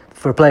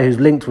 for a player who's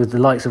linked with the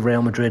likes of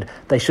Real Madrid,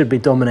 they should be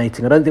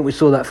dominating. I don't think we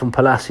saw that from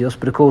Palacios,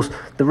 but of course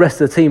the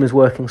rest of the team is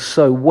working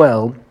so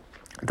well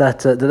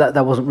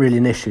that wasn't really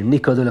an issue.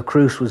 Nico de la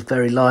Cruz was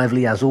very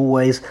lively as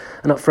always,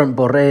 and up front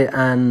Borré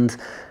and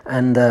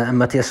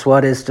Matias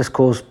Suarez just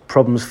caused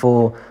problems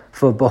for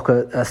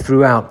Boca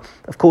throughout.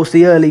 Of course,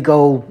 the early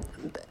goal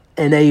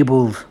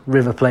enabled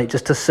River Plate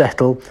just to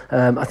settle.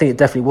 I think it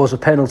definitely was a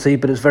penalty,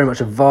 but it's very much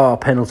a VAR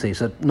penalty,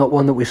 so not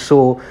one that we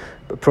saw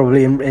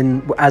probably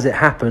in as it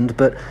happened,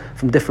 but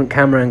from different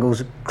camera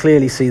angles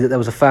clearly see that there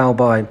was a foul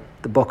by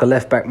the Boca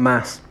left back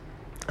Mas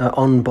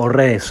on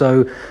Borré.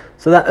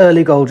 So that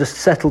early goal just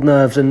settled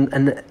nerves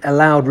and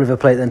allowed River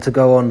Plate then to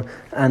go on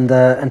and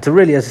to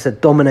really, as I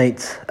said,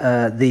 dominate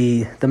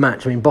the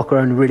match. I mean, Boca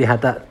only really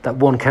had that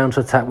one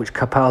counter attack which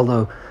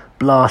Capaldo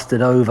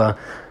blasted over.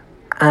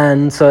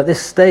 And so at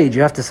this stage,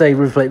 you have to say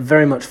River Plate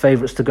very much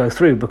favourites to go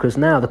through, because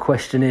now the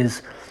question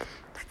is,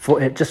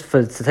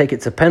 to take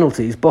it to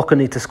penalties, Boca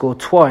need to score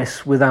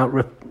twice without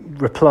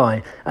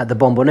reply at the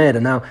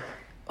Bombonera. Now,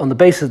 on the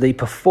basis of the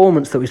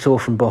performance that we saw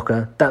from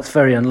Boca, that's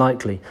very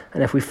unlikely.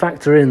 And if we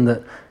factor in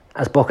that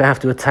as Boca have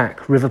to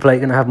attack, River Plate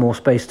going to have more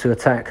space to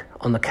attack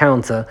on the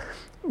counter,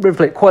 River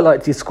Plate quite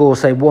likely to score,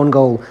 say, one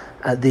goal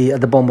at the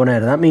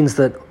Bombonera. That means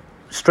that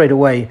straight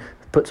away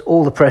puts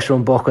all the pressure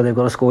on Boca. They've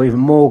got to score even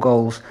more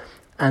goals.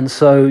 And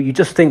so you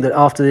just think that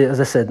after, as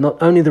I said,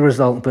 not only the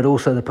result but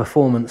also the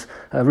performance,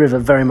 River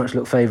very much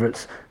look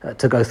favourites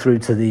to go through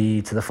to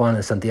the final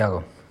in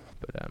Santiago.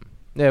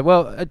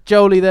 But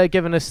Jolie there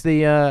giving us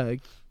the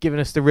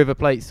River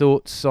Plate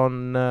thoughts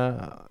on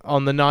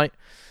the night.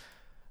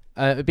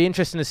 It'd be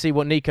interesting to see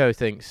what Nico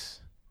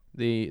thinks,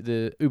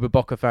 the Uber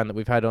Boca fan that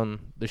we've had on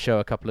the show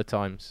a couple of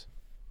times.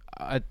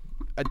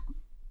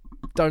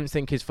 don't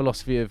think his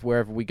philosophy of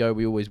wherever we go,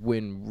 we always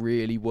win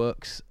really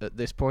works at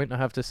this point, I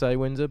have to say,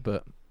 Windsor.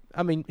 But,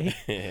 I mean,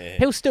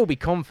 he'll still be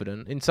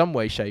confident in some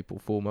way, shape or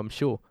form, I'm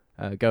sure,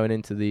 going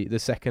into the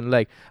second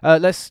leg.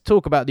 Let's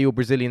talk about the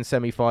All-Brazilian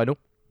semi-final.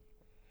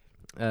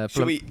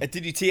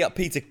 Did you tee up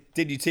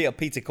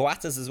Peter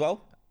Coates as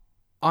well?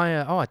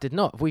 I did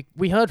not.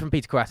 We heard from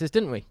Peter Coates,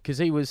 didn't we? Because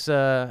he was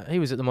at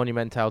the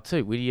Monumental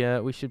too.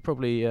 We should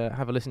probably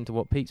have a listen to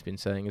what Pete's been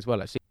saying as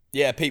well, actually.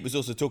 Yeah, Pete was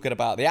also talking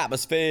about the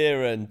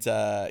atmosphere and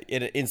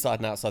inside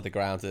and outside the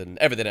ground and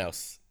everything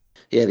else.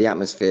 Yeah, the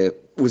atmosphere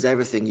was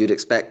everything you'd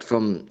expect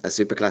from a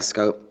Super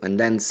Classico, and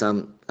then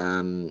some.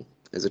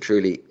 It's a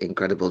truly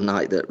incredible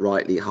night that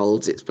rightly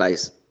holds its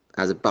place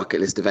as a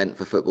bucket list event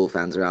for football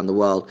fans around the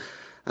world.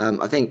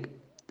 I think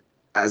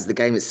as the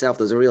game itself,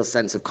 there's a real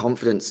sense of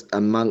confidence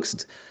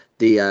amongst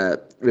the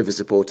River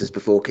supporters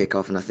before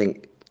kickoff, and I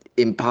think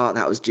in part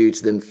that was due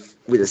to them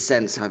with a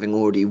sense of having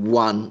already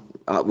won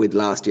with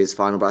last year's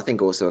final, but I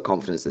think also a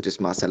confidence that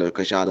just Marcelo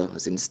Cajado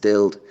has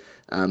instilled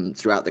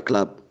throughout the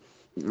club,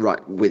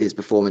 right, with his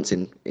performance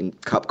in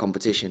cup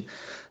competition.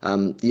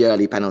 The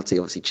early penalty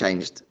obviously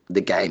changed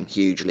the game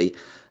hugely,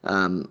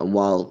 and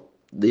while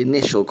the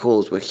initial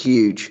calls were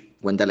huge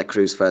when De La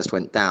Cruz first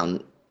went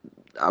down,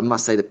 I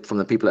must say that from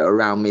the people that were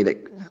around me that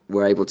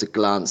were able to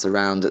glance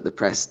around at the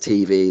press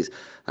TVs,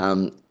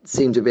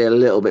 seemed to be a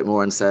little bit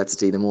more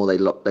uncertainty the more they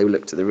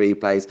looked at the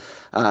replays.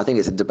 I think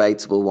it's a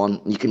debatable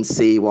one. You can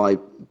see why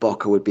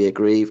Boca would be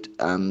aggrieved,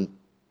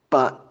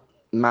 but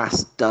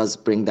Mas does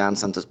bring down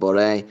Santos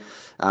Borré,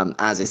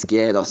 as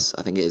Izquierdos,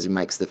 I think it is, who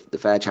makes the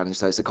fair challenge.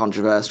 So it's a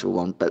controversial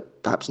one,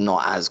 but perhaps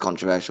not as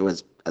controversial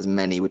as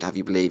many would have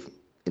you believe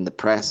in the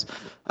press.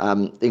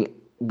 I think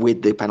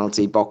with the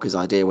penalty, Boca's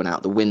idea went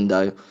out the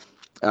window.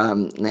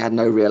 They had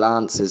no real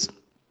answers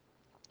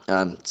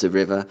to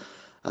River.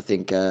 I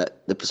think the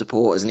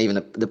supporters and even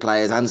the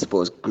players and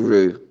supporters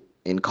grew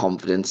in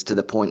confidence to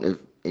the point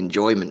of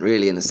enjoyment,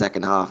 really, in the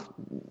second half.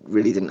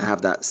 Really didn't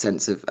have that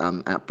sense of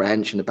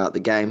apprehension about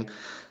the game.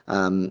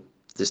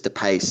 Just the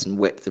pace and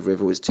width of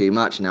River was too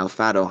much, and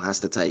Alfaro has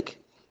to take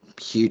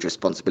huge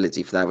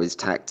responsibility for that with his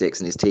tactics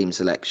and his team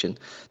selection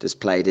just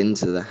played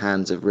into the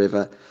hands of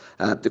River.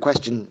 The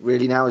question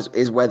really now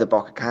is whether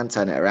Boca can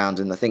turn it around,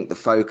 and I think the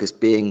focus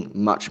being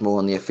much more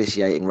on the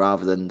officiating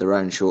rather than their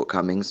own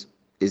shortcomings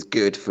is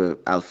good for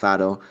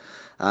Alfaro.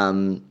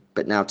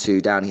 But now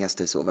 2 down, he has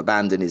to sort of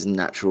abandon his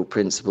natural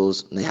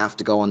principles, and they have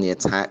to go on the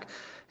attack,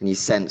 and you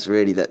sense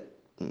really that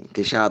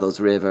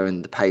Quixado's River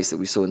and the pace that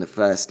we saw in the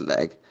first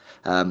leg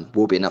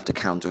will be enough to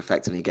counter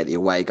effectively get the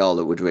away goal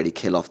that would really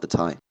kill off the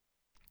tie.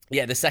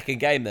 Yeah, the second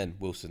game then,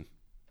 Wilson.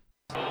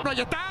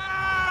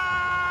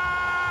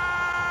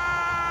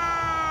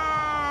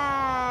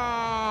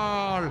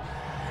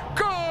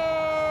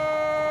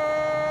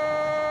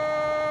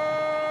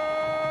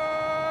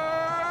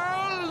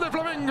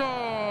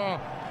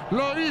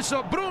 Lo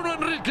hizo Bruno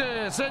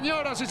Enrique,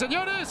 señoras y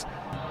señores.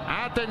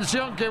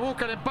 Atención que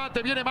busca el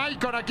empate. Viene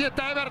Maicon, aquí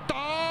está Everton.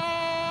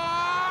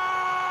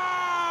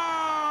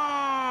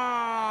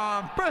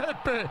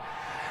 Pepe.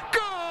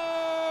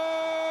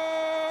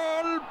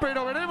 Gol.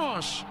 Pero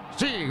veremos.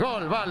 Sí,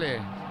 gol, vale.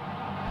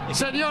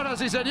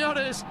 Señoras y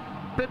señores,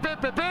 Pepe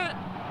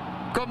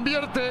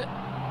convierte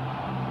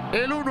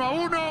el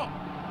 1-1.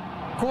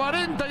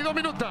 42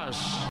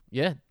 minutos.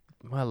 Yeah,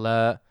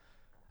 well,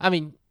 I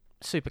mean,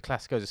 Super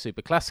Classico is a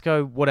Super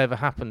Classico. Whatever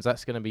happens,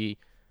 that's going to be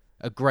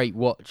a great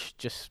watch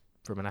just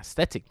from an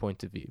aesthetic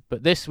point of view.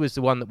 But this was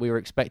the one that we were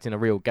expecting a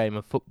real game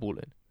of football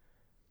in.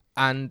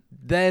 And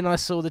then I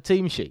saw the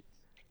team sheet.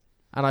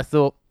 And I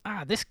thought,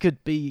 this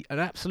could be an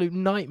absolute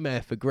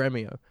nightmare for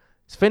Gremio.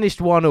 It's finished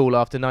 1-1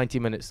 after 90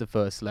 minutes the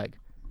first leg.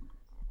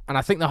 And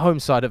I think the home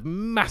side have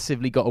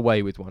massively got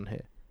away with one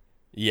here.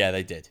 Yeah,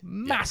 they did.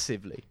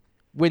 Massively. Yeah.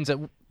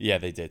 Windsor. Yeah,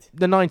 they did.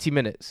 The 90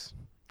 minutes.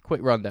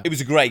 Quick rundown. It was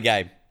a great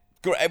game.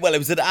 Well, it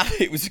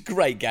was a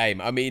great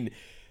game. I mean,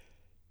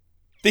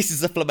 this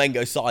is a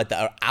Flamengo side that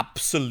are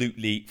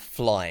absolutely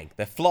flying.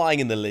 They're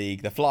flying in the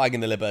league. They're flying in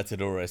the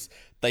Libertadores.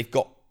 They've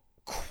got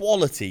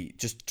quality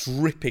just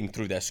dripping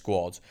through their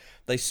squad.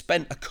 They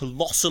spent a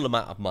colossal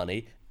amount of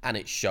money, and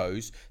it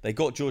shows. They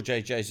got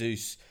Jorge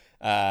Jesus.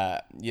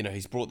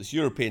 He's brought this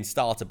European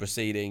starter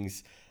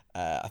proceedings.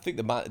 I think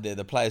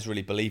the players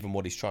really believe in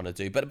what he's trying to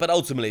do. But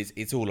ultimately,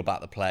 it's all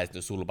about the players and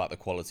it's all about the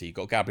quality. You've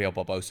got Gabriel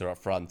Barbosa up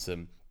front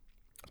and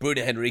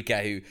Bruno Henrique,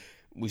 who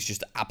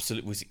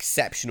was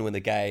exceptional in the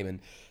game, and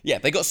yeah,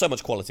 they got so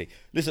much quality.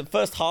 Listen,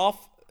 first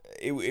half,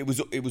 it was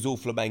all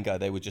Flamengo.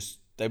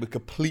 They were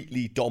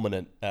completely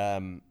dominant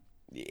in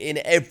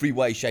every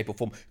way, shape or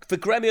form. For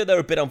Gremio, they're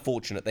a bit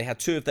unfortunate. They had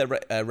 2 of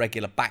their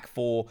regular back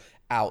 4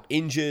 out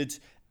injured.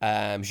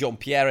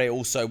 Jean-Pierre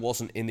also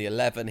wasn't in the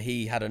 11.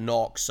 He had a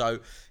knock, so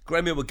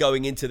Gremio were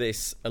going into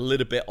this a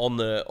little bit on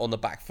the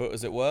back foot,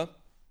 as it were.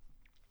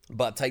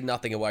 But take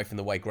nothing away from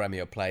the way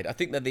Gremio played. I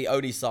think they're the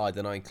only side,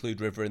 and I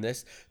include River in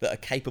this, that are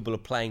capable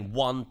of playing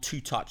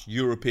 1-2-touch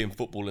European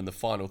football in the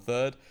final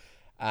third.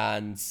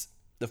 And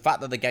the fact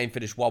that the game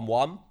finished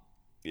 1-1,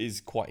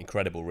 is quite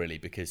incredible, really,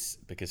 because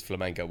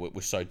Flamengo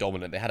were so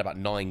dominant. They had about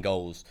 9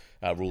 goals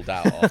ruled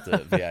out after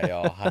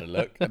VAR had a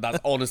look. And that's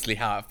honestly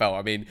how it felt.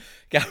 I mean,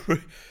 they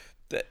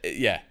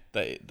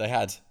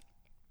had.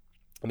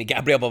 I mean,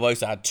 Gabriel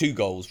Barbosa had 2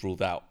 goals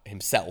ruled out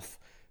himself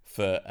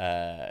for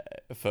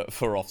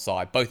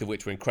offside, both of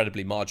which were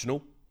incredibly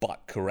marginal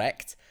but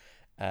correct.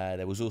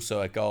 There was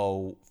also a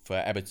goal for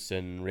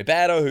Everton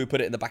Ribeiro, who put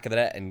it in the back of the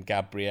net, and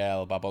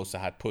Gabriel Barbosa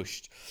had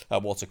pushed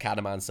Walter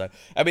Kahneman. So,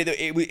 I mean,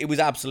 it was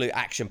absolute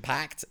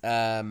action-packed.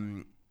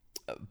 It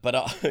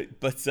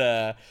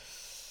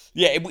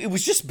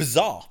was just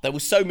bizarre. There were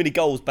so many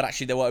goals, but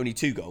actually there were only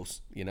 2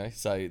 goals, you know?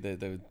 So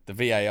the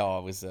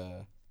VAR was,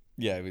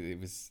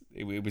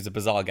 it was a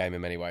bizarre game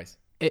in many ways.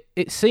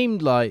 It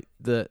seemed like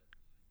that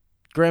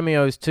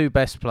Gremio's 2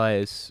 best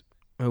players,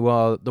 who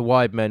are the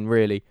wide men,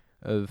 really,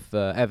 of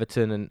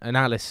Everton and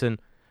Alisson,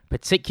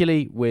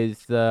 particularly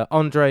with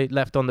Andre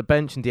left on the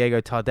bench and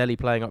Diego Tardelli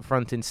playing up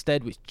front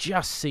instead, which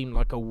just seemed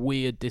like a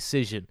weird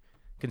decision,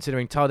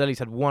 considering Tardelli's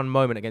had 1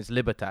 moment against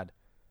Libertad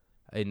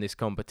in this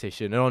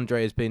competition, and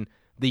Andre has been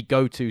the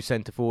go-to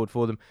centre-forward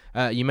for them.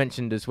 You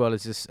mentioned as well,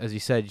 as you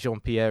said,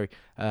 Jean-Pierre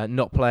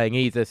not playing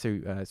either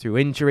through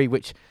injury,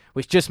 which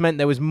just meant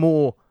there was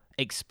more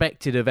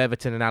expected of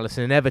Everton and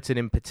Alisson, and Everton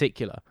in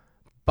particular.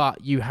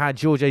 But you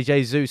had Jorge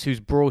Jesus, who's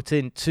brought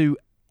in 2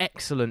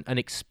 excellent and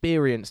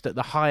experienced at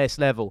the highest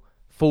level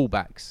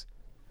fullbacks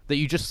that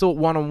you just thought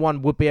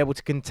one-on-one would be able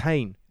to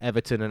contain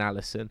Everton and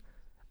Alisson,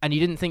 and you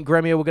didn't think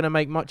Gremio were going to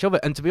make much of it.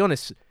 And to be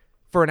honest,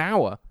 for an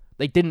hour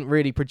they didn't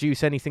really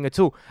produce anything at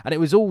all, and it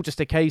was all just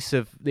a case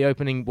of the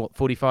opening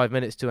 45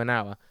 minutes to an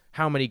hour.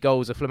 How many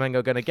goals are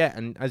Flamengo going to get?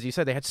 And as you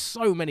said, they had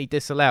so many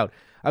disallowed.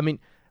 I mean,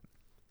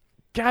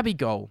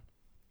 Gabigol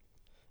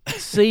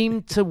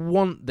seemed to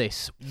want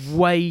this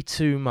way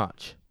too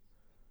much.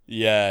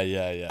 Yeah.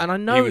 And I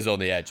know he was on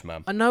the edge,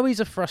 man. I know he's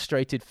a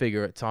frustrated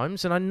figure at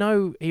times, and I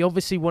know he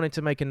obviously wanted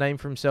to make a name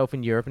for himself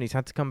in Europe, and he's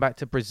had to come back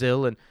to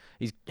Brazil, and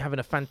he's having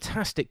a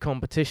fantastic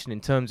competition in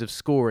terms of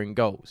scoring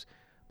goals.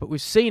 But we've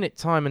seen it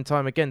time and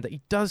time again that he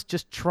does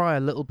just try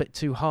a little bit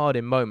too hard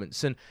in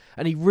moments, and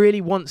he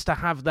really wants to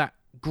have that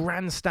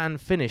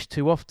grandstand finish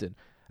too often.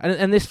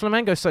 And this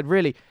Flamengo side,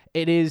 really,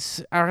 it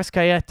is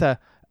Arrascaeta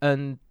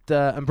and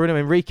Bruno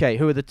Henrique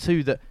who are the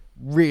 2 that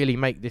really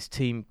make this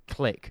team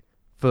click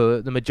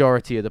for the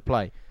majority of the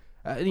play.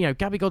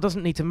 Gabigol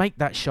doesn't need to make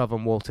that shove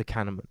on Walter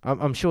Kahneman.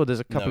 I'm sure there's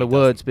a couple of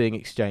words being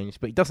exchanged,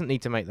 but he doesn't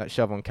need to make that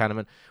shove on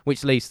Kahneman,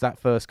 which leads to that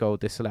first goal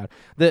disallowed.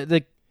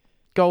 The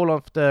goal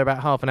after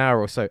about half an hour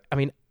or so, I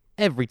mean,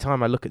 every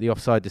time I look at the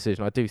offside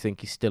decision, I do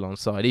think he's still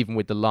onside, even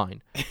with the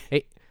line.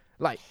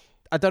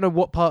 I don't know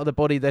what part of the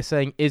body they're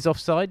saying is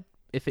offside,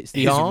 if it's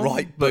the arm. His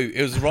right boot.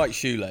 It was right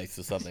shoelace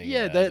or something.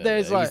 Yeah,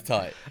 there's like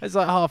tight. It's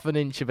like half an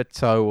inch of a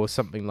toe or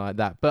something like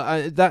that.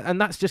 But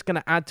that's just going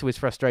to add to his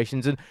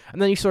frustrations. And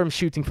then you saw him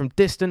shooting from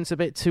distance a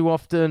bit too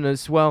often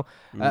as well.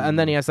 And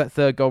then he has that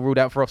 3rd goal ruled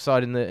out for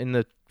offside in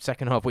the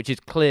second half, which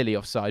is clearly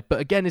offside. But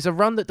again, it's a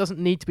run that doesn't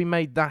need to be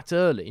made that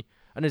early,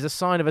 and is a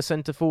sign of a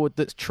centre forward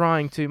that's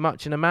trying too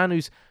much, and a man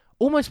who's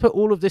almost put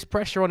all of this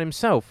pressure on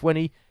himself when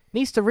he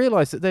needs to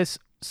realise that there's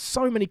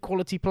so many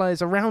quality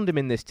players around him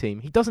in this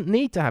team. He doesn't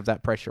need to have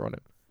that pressure on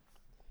him.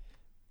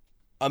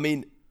 I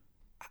mean,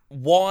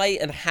 why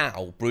and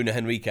how Bruno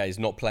Henrique is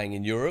not playing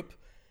in Europe?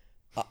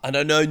 And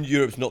I know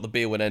Europe's not the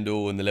be-all and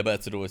end-all, and the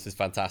Libertadores is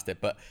fantastic,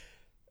 but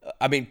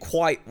I mean,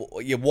 why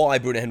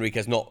Bruno Henrique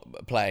is not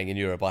playing in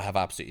Europe, I have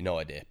absolutely no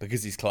idea,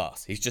 because he's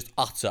class. He's just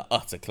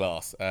utter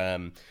class.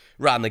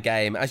 Ran the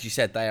game. As you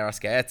said,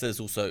 Arrascaeta is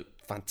also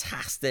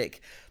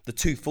fantastic. The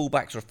 2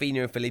 fullbacks,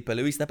 Rafinha and Felipe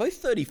Luis, they're both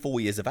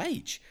 34 years of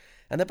age.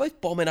 And they're both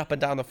bombing up and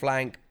down the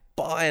flank,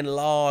 by and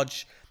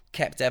large,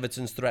 kept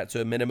Everton's threat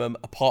to a minimum,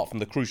 apart from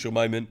the crucial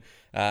moment.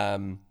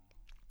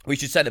 We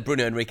should say that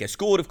Bruno Henrique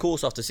scored, of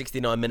course, after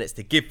 69 minutes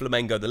to give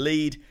Flamengo the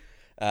lead.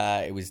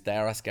 It was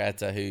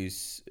Arrascaeta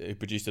who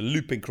produced a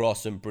looping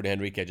cross, and Bruno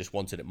Henrique just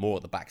wanted it more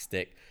at the back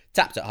stick,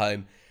 tapped it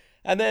home.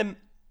 And then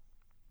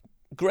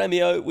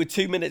Gremio, with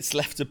 2 minutes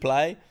left to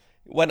play,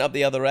 went up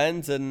the other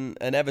end, and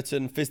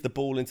Everton fizzed the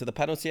ball into the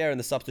penalty area, and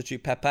the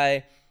substitute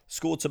Pepe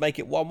scored to make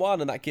it 1-1,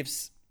 and that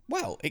gives...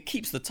 Well, it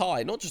keeps the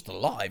tie not just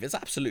alive, it's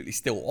absolutely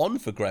still on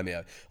for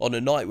Gremio on a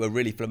night where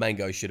really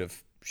Flamengo should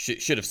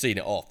have seen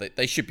it off.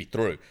 They should be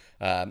through,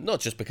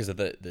 not just because of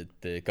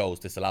the goals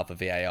disallowed for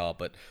VAR,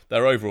 but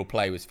their overall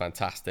play was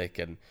fantastic,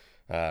 and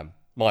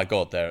my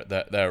God,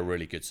 they're a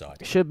really good side.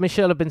 Should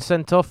Michel have been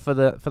sent off for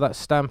that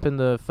stamp in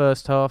the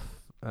first half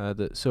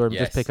that saw him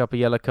just pick up a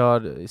yellow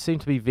card? It seemed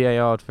to be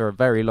VAR'd for a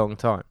very long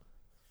time.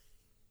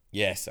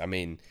 Yes, I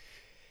mean...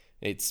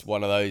 It's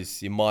one of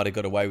those, you might have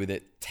got away with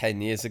it 10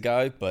 years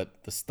ago,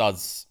 but the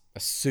studs,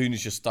 as soon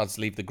as your studs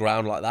leave the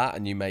ground like that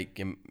and you make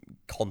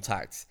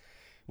contact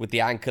with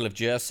the ankle of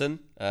Gerson,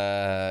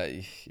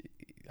 I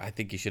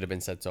think he should have been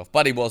sent off.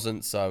 But he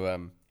wasn't,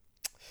 so,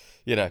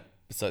 so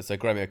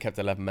Gremio kept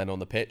 11 men on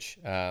the pitch.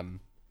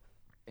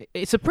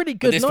 It's a pretty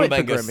good night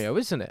for Gremio,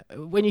 isn't it?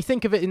 When you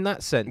think of it in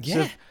that sense.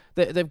 Yeah.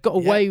 They've got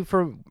away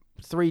from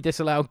 3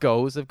 disallowed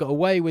goals. They've got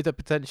away with a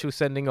potential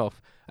sending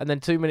off. And then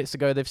 2 minutes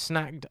ago, they've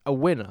snagged a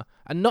winner.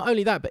 And not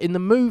only that, but in the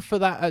move for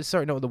that...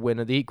 not the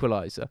winner, the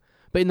equaliser.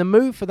 But in the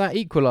move for that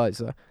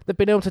equaliser, they've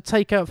been able to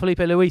take out Felipe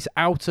Luis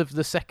out of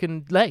the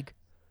second leg.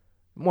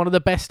 One of the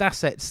best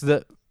assets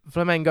that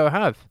Flamengo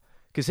have.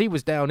 Because he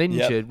was down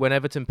injured when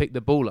Everton picked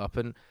the ball up.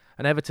 And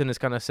Everton has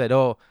kind of said,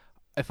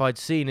 if I'd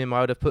seen him,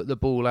 I would have put the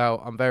ball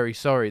out. I'm very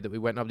sorry that we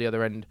went up the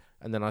other end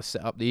and then I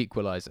set up the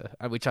equaliser,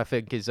 which I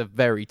think is a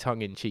very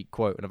tongue-in-cheek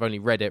quote, and I've only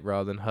read it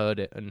rather than heard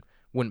it and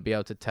wouldn't be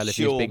able to tell if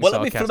he was being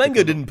sarcastic.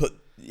 Flamengo didn't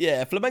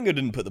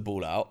put the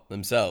ball out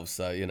themselves,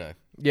 so you know.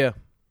 Yeah,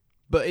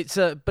 but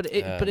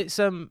that's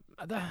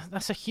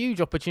a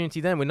huge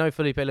opportunity then with no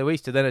Felipe Luis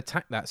to then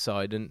attack that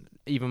side, and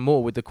even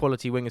more with the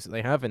quality wingers that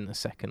they have in the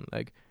second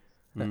leg.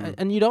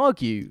 And you'd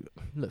argue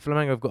that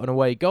Flamengo have got an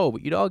away goal,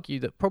 but you'd argue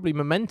that probably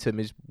momentum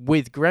is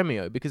with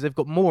Gremio because they've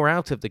got more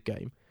out of the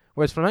game,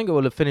 whereas Flamengo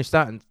will have finished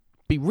that and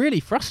be really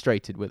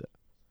frustrated with it.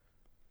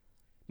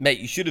 Mate,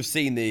 you should have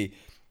seen the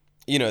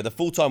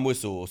full-time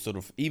whistle, sort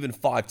of even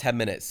 5-10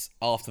 minutes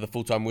after the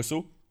full-time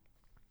whistle.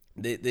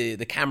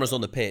 The cameras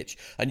on the pitch,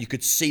 and you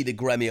could see the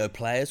Gremio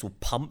players were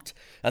pumped,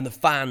 and the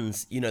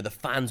fans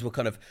were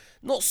kind of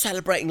not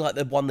celebrating like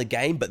they'd won the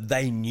game, but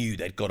they knew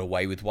they'd got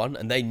away with one,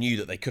 and they knew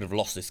that they could have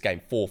lost this game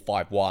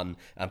 4-5-1,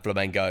 and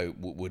Flamengo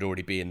would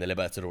already be in the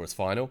Libertadores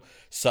final.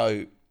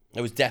 So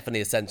there was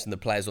definitely a sense in the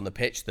players on the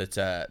pitch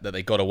that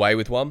they got away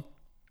with one.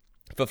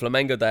 For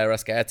Flamengo,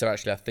 Arrascaeta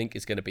actually, I think,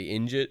 is going to be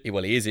injured.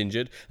 Well, he is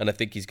injured, and I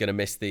think he's going to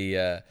miss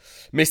the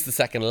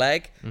second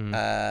leg.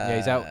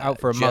 He's out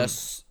for a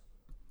month.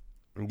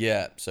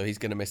 Yeah, so he's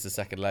going to miss the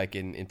second leg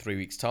in 3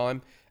 weeks'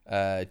 time.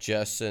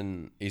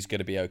 Gerson is going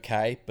to be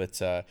okay, but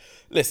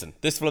listen,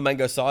 this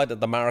Flamengo side at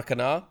the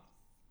Maracanã,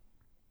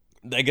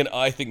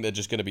 I think they're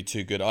just going to be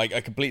too good.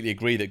 I completely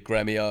agree that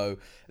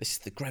this is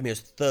the Gremio's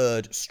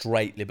third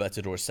straight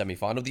Libertadores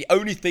semi-final. The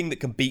only thing that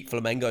can beat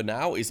Flamengo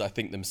now is, I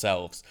think,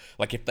 themselves.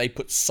 Like, if they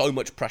put so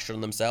much pressure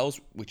on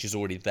themselves, which is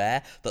already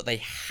there, that they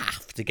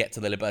have to get to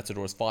the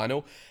Libertadores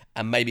final,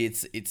 and maybe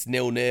it's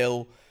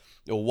 0-0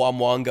 or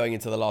 1-1 going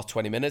into the last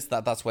 20 minutes,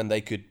 that's when they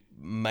could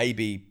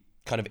maybe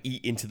kind of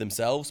eat into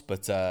themselves.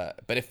 But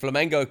if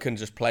Flamengo can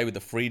just play with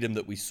the freedom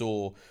that we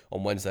saw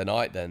on Wednesday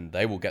night, then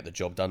they will get the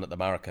job done at the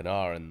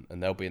Maracanã,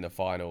 and they'll be in the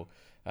final.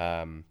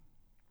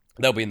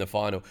 They'll be in the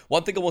final.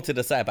 One thing I wanted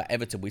to say about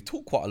Everton, we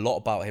talk quite a lot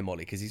about him, Ollie,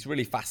 because he's a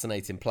really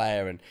fascinating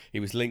player, and he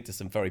was linked to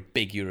some very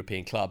big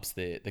European clubs,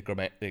 the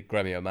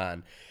Gremio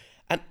man.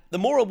 And the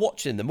more I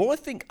watch him, the more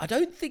I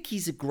don't think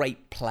he's a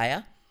great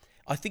player.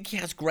 I think he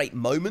has great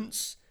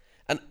moments.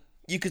 And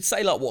you could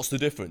say, like, what's the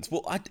difference?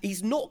 Well,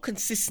 he's not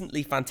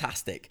consistently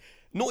fantastic.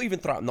 Not even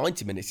throughout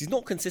 90 minutes. He's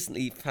not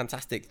consistently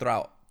fantastic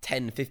throughout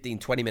 10, 15,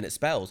 20-minute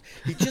spells.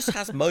 He just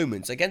has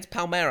moments. Against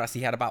Palmeiras,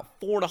 he had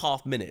about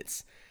 4.5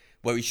 minutes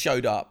where he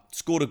showed up,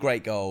 scored a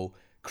great goal,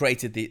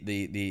 created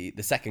the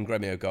second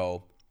Gremio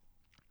goal,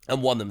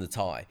 and won them the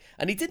tie.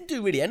 And he didn't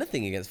do really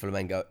anything against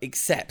Flamengo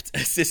except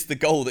assist the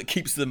goal that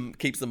keeps them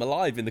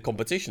alive in the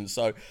competition.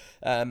 So,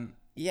 I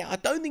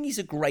don't think he's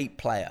a great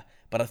player,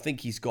 but I think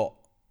he's got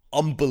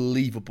an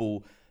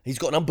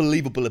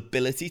unbelievable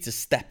ability to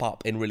step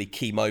up in really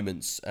key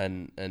moments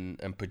and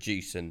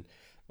produce, and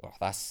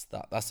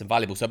that's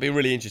invaluable. So I'd be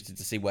really interested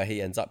to see where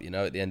he ends up,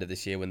 at the end of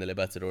this year when the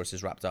Libertadores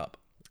is wrapped up.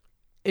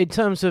 In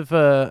terms of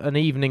an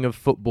evening of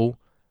football,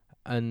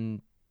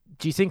 and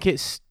do you think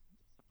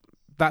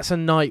that's a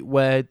night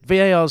where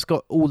VAR's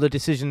got all the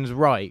decisions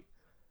right,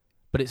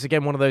 but it's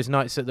again one of those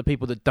nights that the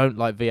people that don't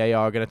like VAR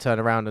are going to turn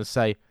around and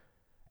say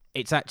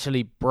it's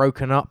actually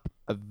broken up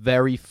a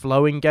very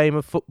flowing game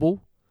of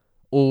football?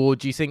 Or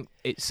do you think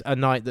it's a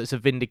night that's a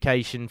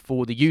vindication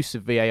for the use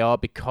of VAR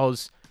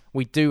because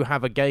we do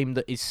have a game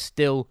that is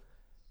still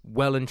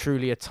well and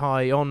truly a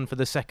tie on for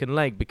the second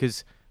leg,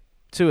 because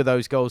 2 of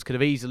those goals could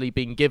have easily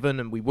been given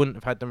and we wouldn't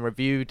have had them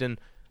reviewed, and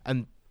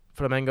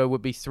Flamengo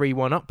would be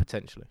 3-1 up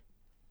potentially?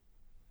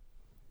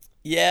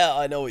 Yeah,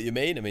 I know what you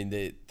mean. I mean,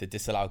 the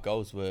disallowed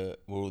goals were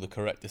all the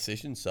correct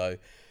decisions. So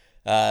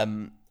I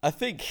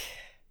think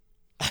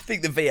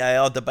the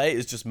VAR debate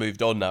has just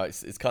moved on now.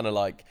 It's kind of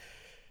like,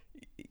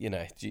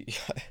 it's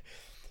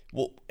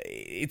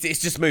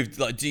just moved.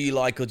 Like, do you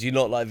like or do you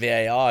not like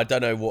VAR? I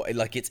don't know what.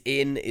 Like, it's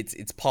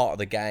part of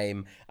the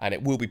game, and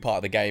it will be part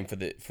of the game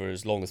for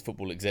as long as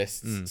football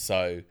exists.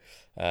 So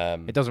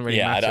it doesn't really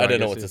matter. I don't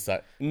know what to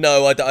say.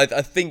 No,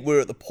 I think we're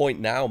at the point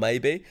now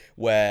maybe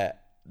where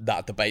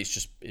that debate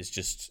is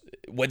just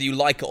whether you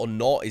like it or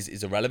not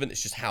is irrelevant.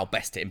 It's just how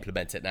best to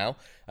implement it now.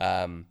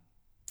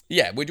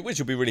 Which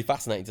will be really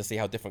fascinating to see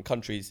how different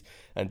countries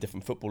and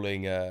different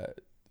footballing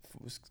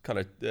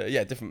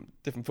different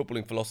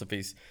footballing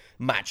philosophies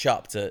match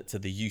up to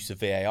the use of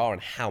VAR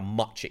and how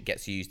much it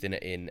gets used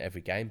in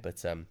every game.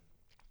 But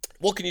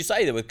what can you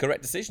say? There were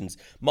correct decisions,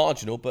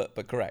 marginal but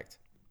correct.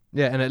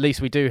 Yeah, and at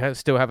least we do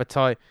still have a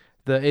tie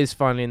that is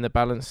finally in the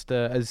balance,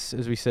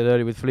 as we said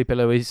earlier, with Felipe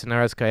Luis and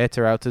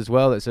Arrascaeta out as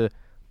well. That's a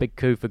big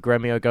coup for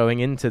Gremio going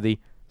into the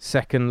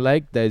second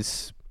leg.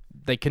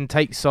 They can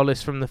take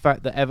solace from the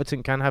fact that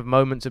Everton can have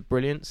moments of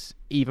brilliance,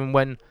 even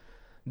when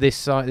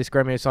this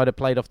Gremio side had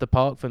played off the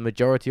park for the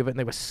majority of it, and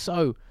they were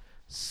so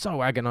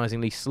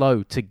agonisingly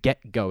slow to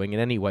get going in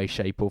any way,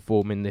 shape or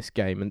form in this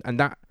game, and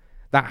that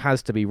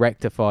has to be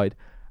rectified.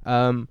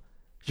 Jorge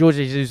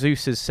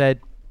Jesus has said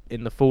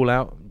in the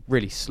fallout,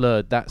 really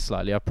slurred that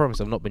slightly. I promise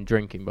I've not been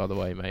drinking, by the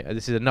way, mate.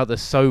 This is another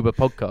sober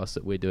podcast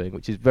that we're doing,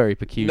 which is very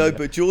peculiar. No,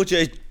 but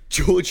Jorge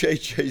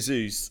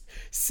Jesus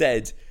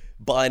said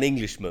by an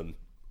Englishman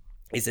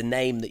is a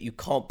name that you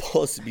can't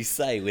possibly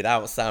say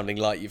without sounding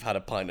like you've had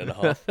a pint and a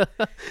half.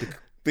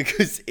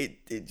 Because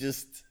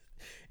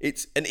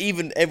and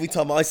even every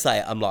time I say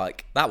it, I'm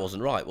like, that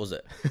wasn't right, was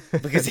it?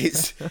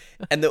 Because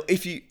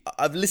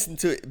I've listened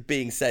to it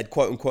being said,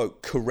 quote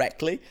unquote,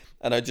 correctly,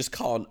 and I just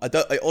can't.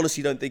 I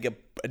honestly don't think a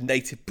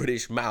native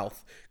British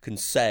mouth can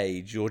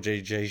say Jorge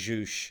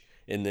Jesus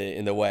in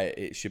the way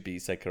it should be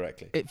said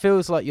correctly. It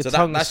feels like your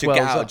tongue that swells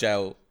should get out up. of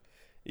jail.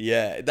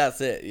 Yeah,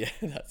 that's it. Yeah,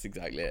 that's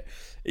exactly it.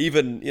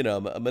 Even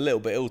I'm a little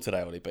bit ill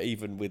today, Ollie, but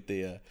even with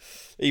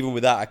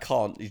that, I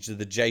can't.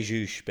 The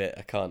Jesus bit,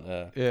 I can't.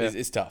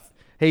 It's tough.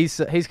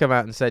 He's come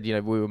out and said,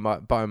 we were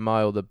by a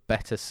mile the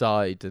better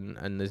side,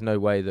 and there's no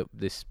way that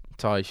this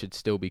tie should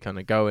still be kind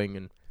of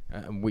going,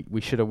 and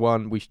we should have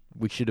won.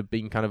 We should have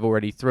been kind of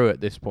already through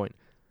at this point,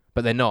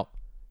 but they're not.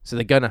 So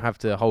they're going to have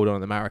to hold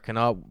on at the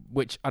Maracanã,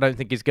 which I don't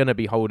think is going to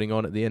be holding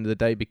on at the end of the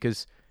day,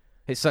 because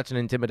it's such an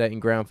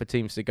intimidating ground for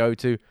teams to go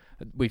to.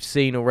 We've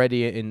seen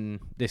already in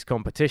this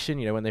competition,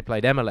 when they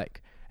played Emelec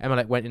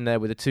went in there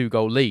with a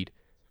 2-goal lead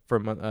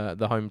from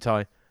the home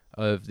tie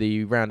of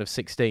the round of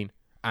 16,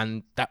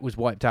 and that was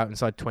wiped out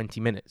inside 20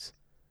 minutes.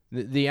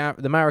 The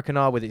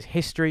Maracanã, with its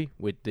history,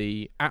 with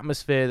the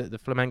atmosphere that the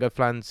Flamengo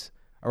fans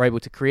are able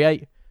to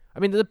create, I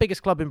mean, they're the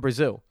biggest club in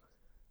Brazil,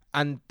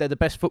 and they're the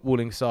best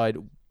footballing side,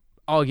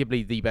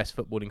 arguably the best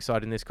footballing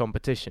side in this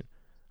competition.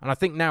 And I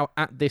think now,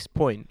 at this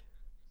point,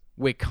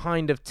 we're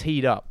kind of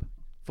teed up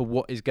for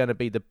what is going to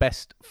be the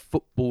best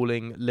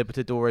footballing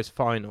Libertadores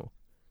final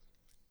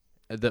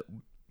that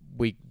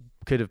we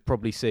could have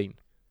probably seen,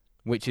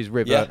 which is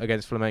River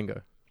against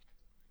Flamengo.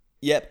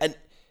 Yep, and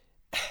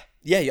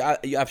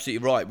you're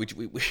absolutely right,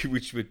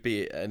 which would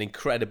be an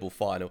incredible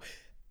final.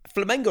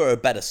 Flamengo are a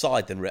better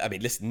side than River. I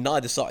mean, listen,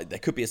 neither side, there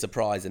could be a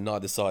surprise and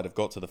neither side have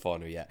got to the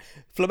final yet.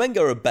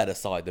 Flamengo are a better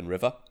side than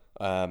River,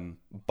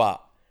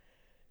 but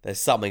there's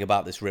something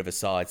about this River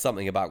side,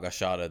 something about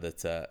Gallardo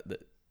that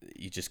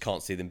you just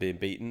can't see them being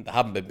beaten. They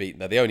haven't been beaten.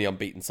 They're the only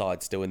unbeaten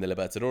side still in the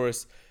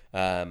Libertadores,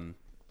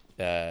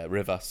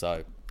 River.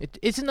 So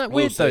isn't that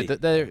weird though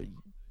that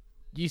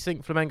you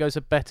think Flamengo's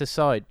a better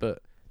side,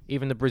 but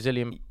even the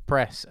Brazilian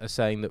press are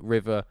saying that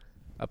River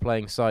are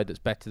playing a side that's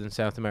better than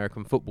South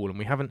American football, and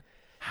we haven't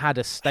had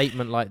a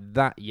statement like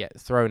that yet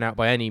thrown out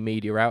by any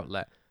media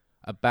outlet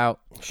about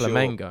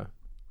Flamengo. Sure.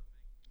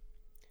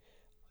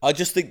 I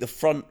just think the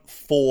front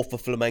four for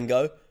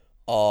Flamengo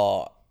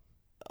are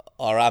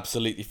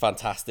absolutely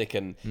fantastic,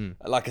 and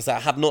like I said, I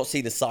have not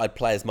seen a side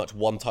play as much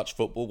one-touch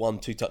football,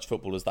 1-2 touch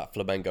football as that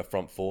Flamengo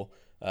front four.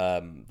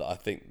 That I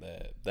think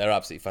they're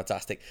absolutely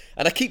fantastic,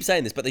 and I keep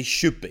saying this, but they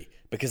should be,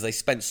 because they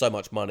spent so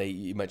much money.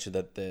 You mentioned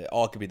that they're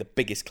arguably the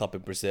biggest club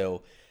in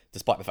Brazil,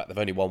 despite the fact they've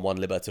only won one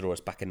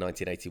Libertadores back in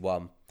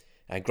 1981,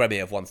 and Gremio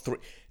have won 3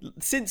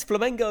 since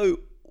Flamengo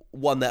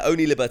won their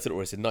only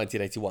Libertadores in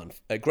 1981.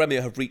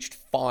 Gremio have reached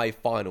 5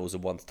 finals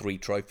and won 3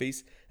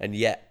 trophies, and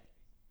yet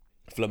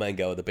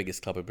Flamengo are the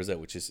biggest club in Brazil,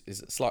 which is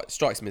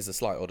strikes me as a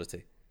slight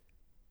oddity.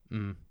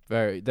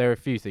 There are a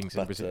few things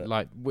in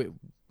Brazil.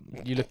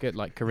 You look at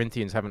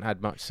Corinthians haven't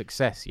had much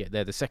success yet.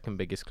 They're the second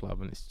biggest club,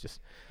 and it's just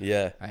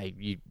I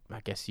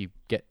guess you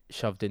get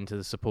shoved into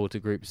the supporter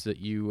groups that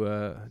you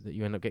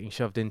end up getting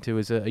shoved into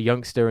as a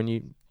youngster, and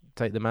you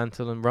take the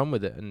mantle and run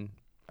with it. And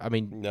I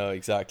mean, no,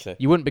 exactly.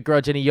 You wouldn't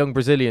begrudge any young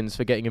Brazilians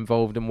for getting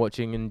involved and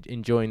watching and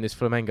enjoying this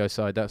Flamengo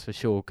side, that's for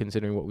sure,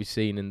 considering what we've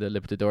seen in the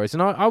Libertadores.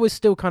 And I was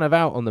still kind of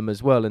out on them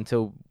as well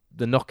until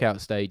the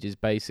knockout stages,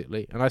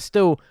 basically. And I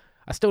still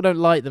don't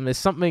like them. There's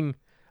something,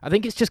 I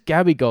think it's just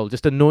Gabigol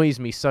just annoys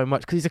me so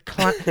much because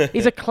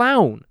he's a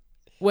clown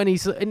when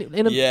he's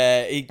in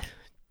a...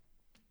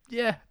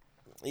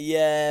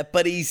 Yeah,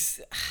 but he's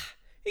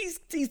a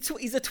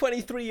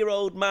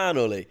 23-year-old man,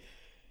 Ollie.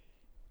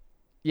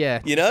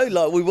 Yeah, we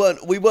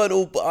weren't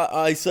all.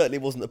 I certainly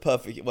wasn't a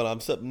perfect. Well, I'm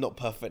certainly not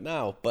perfect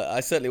now, but I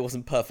certainly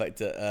wasn't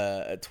perfect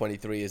at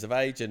 23 years of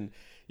age. And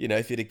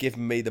if you'd have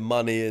given me the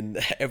money and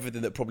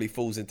everything that probably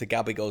falls into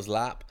Gabigol's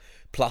lap,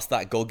 plus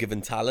that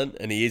God-given talent,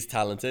 and he is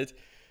talented.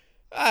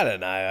 I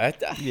don't know.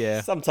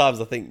 Sometimes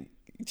I think.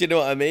 Do you know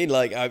what I mean?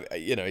 I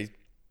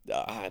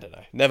don't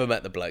know. Never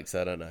met the bloke,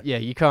 so I don't know. Yeah,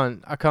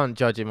 I can't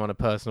judge him on a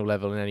personal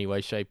level in any way,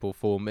 shape, or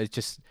form.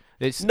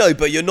 No,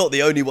 but you're not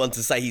the only one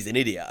to say he's an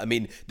idiot. I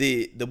mean,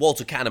 the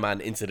Walter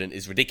Kahneman incident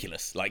is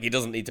ridiculous. He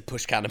doesn't need to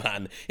push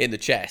Kahneman in the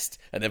chest,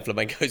 and then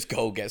Flamengo's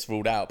goal gets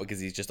ruled out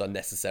because he's just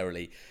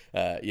unnecessarily,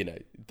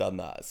 done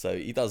that. So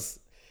he does,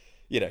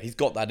 he's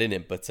got that in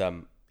him, but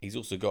he's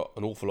also got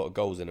an awful lot of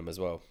goals in him as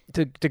well.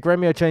 Did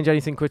Gremio change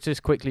anything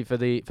just quickly for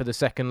the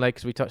second leg?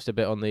 Because we touched a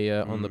bit on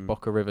the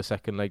Boca River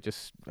second leg,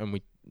 and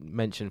we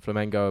mentioned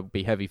Flamengo would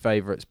be heavy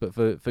favourites, but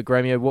for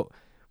Gremio,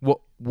 what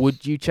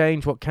would you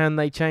change? What can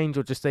they change?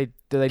 Or do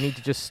they need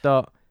to just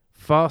start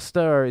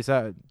faster? Or is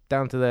that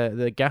down to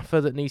the gaffer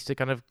that needs to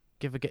kind of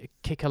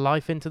kick a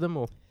life into them?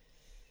 Or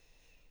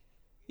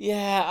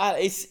yeah,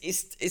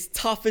 it's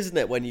tough, isn't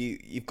it, when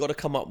you've got to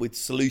come up with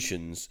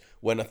solutions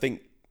when I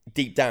think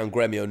deep down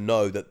Gremio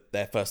know that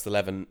their first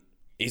 11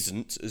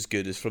 isn't as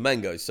good as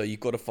Flamengo. So you've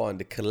got to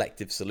find a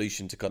collective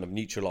solution to kind of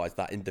neutralise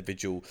that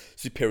individual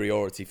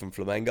superiority from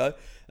Flamengo.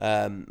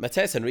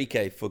 Matheus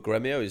Henrique for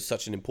Gremio is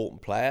such an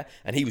important player,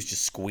 and he was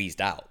just squeezed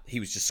out. He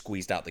was just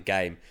squeezed out the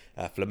game.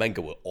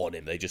 Flamengo were on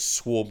him. They just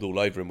swarmed all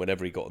over him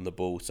whenever he got on the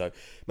ball. So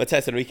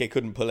Matheus Henrique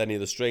couldn't pull any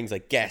of the strings. I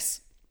guess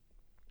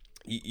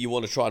you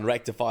want to try and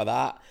rectify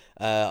that.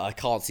 I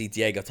can't see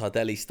Diego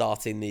Tardelli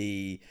starting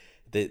the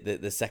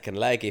second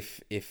leg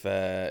if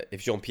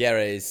Jean-Pierre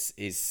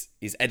is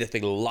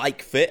anything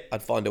like fit.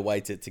 I'd find a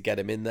way to get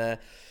him in there.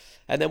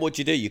 And then what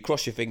do? You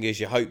cross your fingers.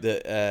 You hope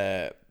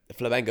that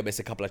Flamengo miss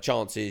a couple of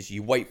chances.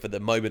 You wait for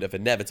the moment of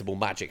inevitable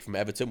magic from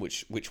Everton,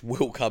 which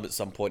will come at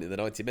some point in the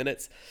 90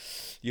 minutes.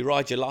 You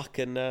ride your luck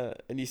and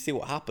you see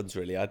what happens.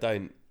 Really, I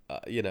don't.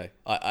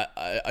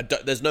 I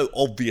don't, there's no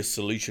obvious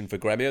solution for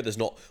Gremio. There's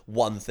not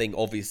one thing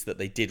obvious that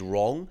they did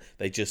wrong.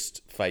 They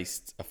just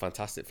faced a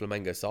fantastic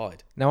Flamengo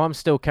side. Now, I'm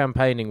still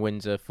campaigning,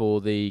 Windsor, for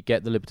the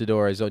Get the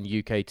Libertadores on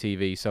UK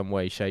TV some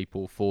way, shape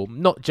or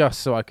form. Not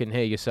just so I can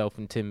hear yourself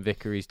and Tim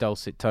Vickery's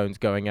dulcet tones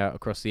going out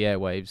across the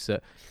airwaves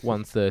at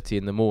 1:30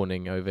 in the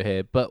morning over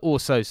here, but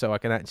also so I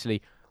can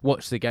actually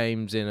watch the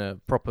games in a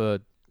proper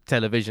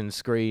television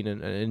screen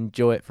and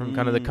enjoy it from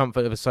kind of the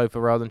comfort of a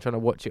sofa rather than trying to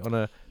watch it on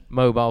a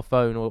mobile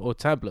phone or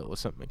tablet or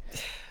something.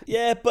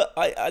 Yeah, but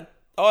I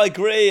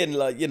agree, and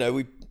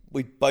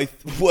we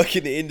both work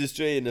in the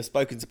industry and have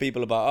spoken to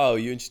people about, are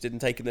you interested in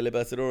taking the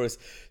Libertadores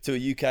to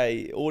a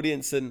UK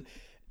audience, and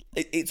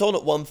it's on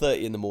at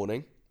 1:30 in the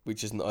morning,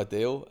 which isn't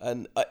ideal.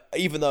 And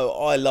even though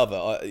I love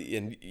it,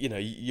 and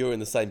you're in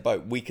the same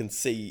boat, we can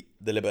see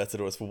the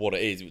Libertadores for what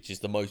it is, which is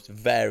the most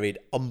varied,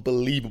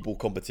 unbelievable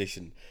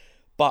competition.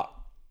 But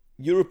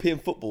European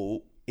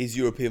football is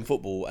European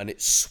football, and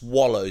it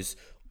swallows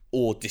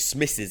or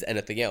dismisses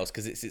anything else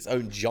because it's its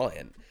own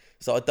giant.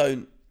 So I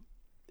don't...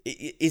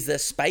 Is there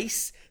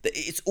space?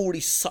 It's already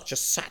such a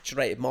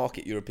saturated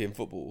market, European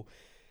football,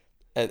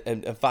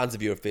 and fans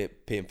of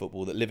European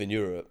football that live in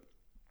Europe.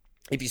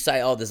 If you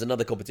say, there's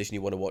another competition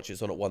you want to watch,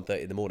 it's on at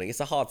 1:30 in the morning, it's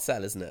a hard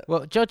sell, isn't it?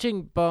 Well,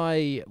 judging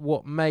by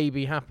what may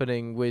be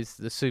happening with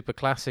the Super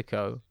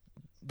Classico,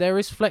 there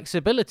is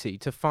flexibility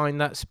to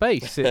find that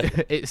space,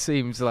 it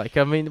seems like.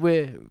 I mean,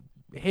 we're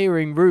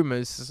hearing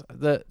rumours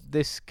that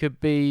this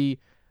could be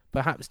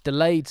perhaps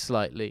delayed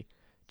slightly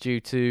due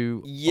to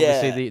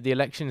obviously the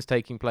elections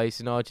taking place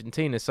in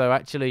Argentina. So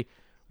actually,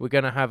 we're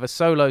going to have a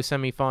solo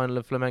semi-final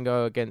of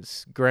Flamengo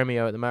against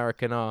Gremio at the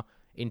Maracanã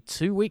in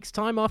 2 weeks'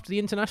 time after the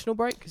international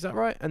break. Is that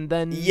right? And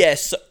then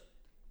yes.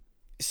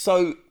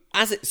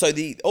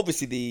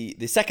 Obviously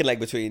the second leg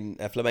between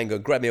Flamengo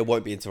and Gremio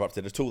won't be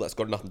interrupted at all. That's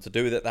got nothing to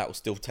do with it. That will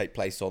still take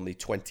place on the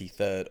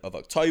 23rd of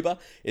October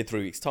in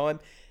 3 weeks'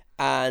 time.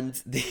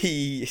 And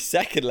the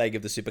second leg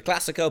of the Super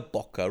Classico,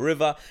 Boca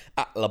River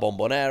at La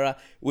Bombonera,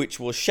 which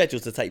was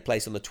scheduled to take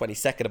place on the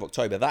 22nd of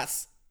October.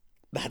 That's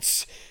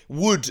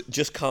would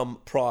just come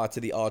prior to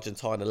the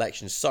Argentine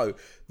elections. So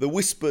the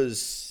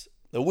whispers,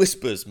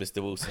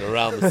 Mr. Wilson,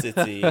 around the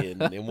city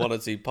in one or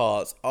two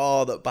parts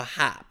are that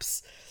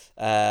perhaps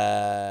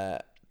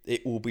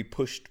it will be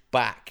pushed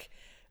back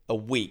a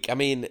week. I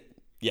mean,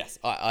 yes,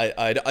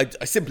 I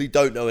simply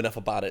don't know enough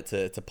about it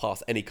to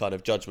pass any kind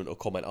of judgment or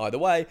comment either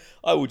way.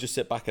 I will just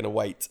sit back and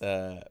await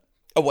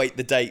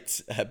the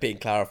date being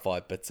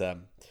clarified. But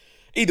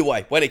either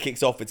way, when it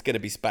kicks off, it's going to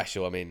be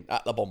special. I mean,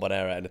 at La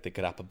Bombonera, anything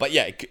could happen. But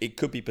yeah, it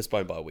could be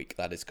postponed by a week.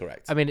 That is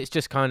correct. I mean, it's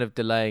just kind of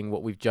delaying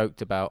what we've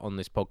joked about on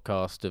this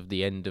podcast of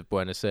the end of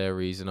Buenos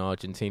Aires and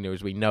Argentina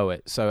as we know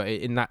it. So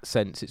in that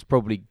sense, it's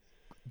probably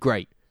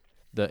great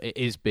that it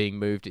is being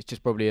moved. It's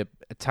just probably a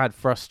tad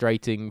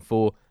frustrating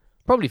for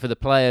the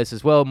players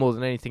as well, more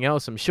than anything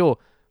else. I'm sure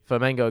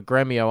Flamengo and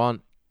Gremio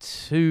aren't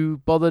too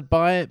bothered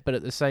by it, but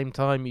at the same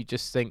time, you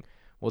just think,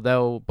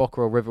 well,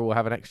 Boca or River will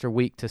have an extra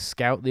week to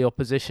scout the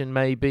opposition,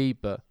 maybe.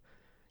 But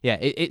yeah,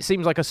 it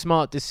seems like a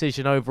smart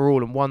decision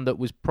overall, and one that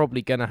was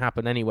probably going to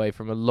happen anyway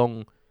from a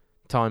long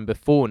time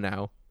before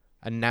now.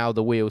 And now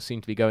the wheels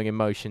seem to be going in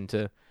motion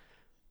to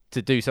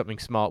do something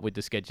smart with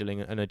the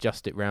scheduling and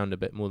adjust it round a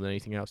bit more than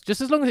anything else.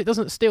 Just as long as it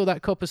doesn't steal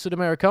that Copa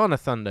Sudamericana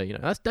thunder,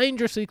 that's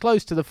dangerously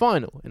close to the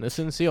final in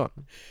Asunción.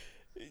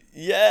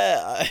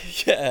 Yeah.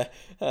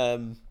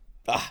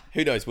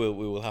 Who knows?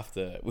 We'll have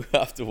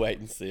to wait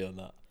and see on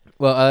that.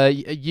 Well,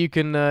 you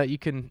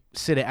can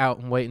sit it out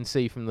and wait and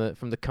see from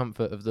the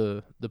comfort of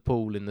the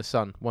pool in the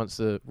sun once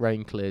the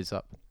rain clears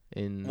up.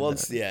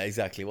 Once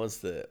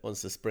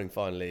the spring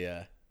finally,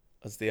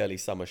 once the early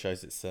summer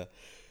shows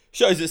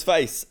its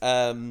face.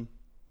 Right,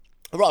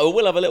 well,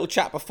 we'll have a little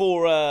chat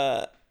before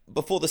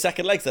the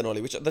second legs then,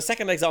 Ollie. Which the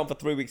second legs aren't for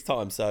 3 weeks'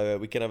 time, so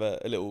we can have a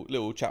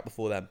little chat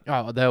before then.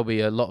 Oh, there'll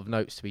be a lot of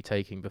notes to be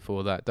taken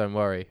before that. Don't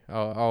worry,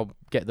 I'll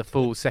get the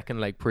full second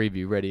leg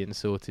preview ready and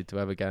sorted to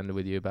have a gander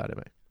with you about it,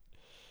 mate.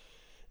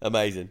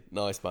 Amazing.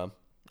 Nice, man.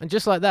 And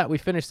just like that, we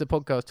finished the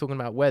podcast talking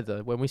about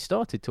weather when we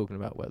started talking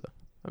about weather.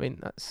 I mean,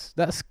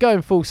 that's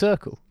going full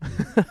circle.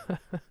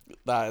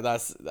 And all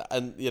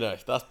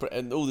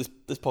this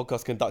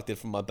podcast conducted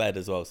from my bed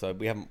as well, so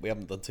we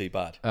haven't done too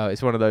bad. Oh,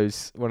 it's one of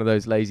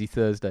those lazy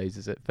Thursdays,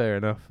 is it? Fair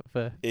enough.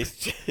 Fair.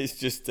 It's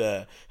just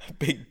a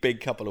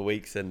big couple of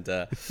weeks, and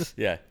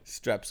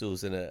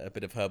strepsils and a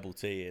bit of herbal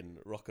tea and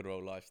rock and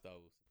roll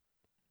lifestyle.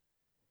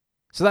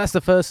 So that's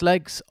the first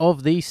legs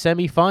of the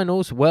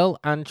semi-finals, well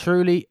and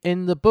truly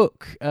in the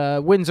book.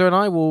 Windsor and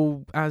I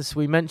will, as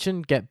we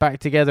mentioned, get back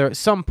together at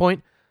some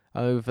point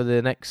over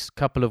the next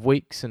couple of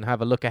weeks and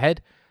have a look ahead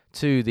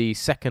to the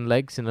second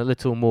legs in a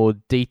little more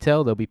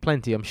detail. There'll be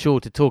plenty, I'm sure,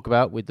 to talk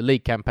about with the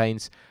league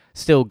campaigns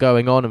still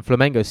going on and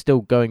Flamengo still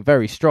going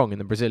very strong in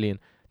the Brazilian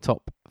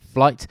top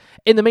flight.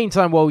 In the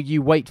meantime, while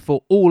you wait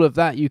for all of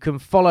that, you can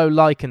follow,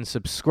 like and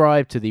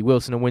subscribe to the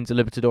Wilson and Windsor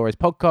Libertadores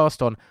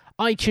podcast on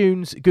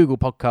iTunes, Google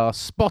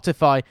Podcasts,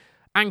 Spotify,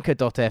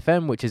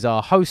 Anchor.fm, which is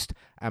our host,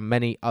 and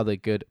many other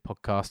good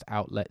podcast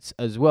outlets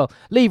as well.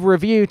 Leave a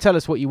review, tell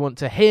us what you want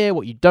to hear,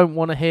 what you don't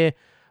want to hear,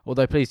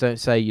 although please don't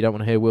say you don't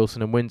want to hear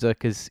Wilson and Windsor,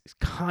 because it's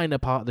kind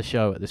of part of the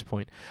show at this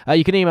point.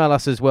 You can email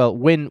us as well,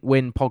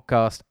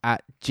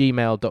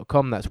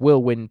 winwinpodcast@gmail.com. That's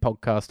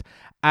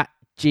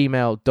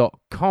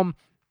willwinpodcast@gmail.com.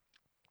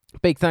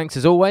 Big thanks,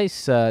 as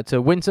always,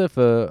 to Winter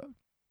for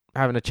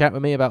having a chat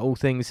with me about all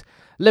things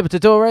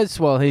Libertadores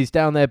while he's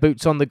down there,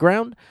 boots on the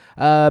ground.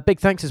 Big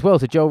thanks as well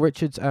to Joel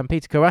Richards and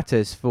Peter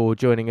Coates for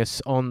joining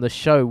us on the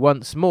show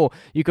once more.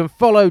 You can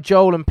follow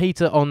Joel and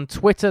Peter on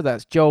Twitter.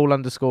 That's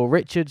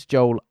Joel_Richards,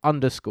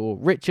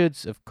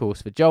 Joel_Richards, of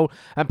course, for Joel.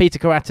 And Peter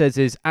Coates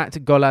is at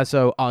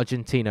Golazo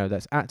Argentino.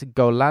 That's at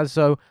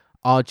Golazo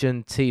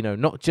Argentino.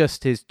 Not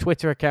just his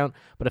Twitter account,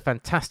 but a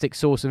fantastic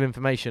source of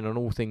information on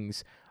all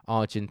things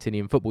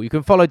Argentinian football. You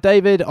can follow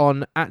David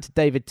on at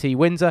David T.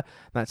 Windsor.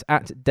 That's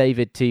at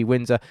David T.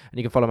 Windsor. And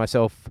you can follow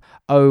myself,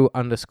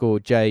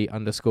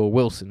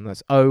 O_J_Wilson.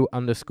 That's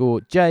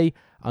O_J_Wilson.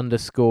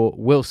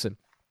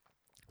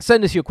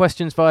 Send us your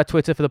questions via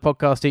Twitter for the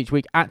podcast each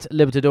week at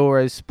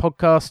Libertadores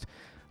Podcast,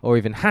 or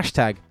even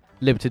hashtag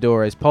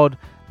Libertadores Pod.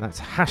 That's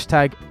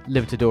hashtag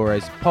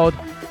Libertadores Pod.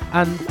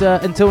 And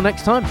until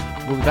next time,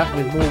 we'll be back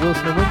with more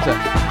Wilson and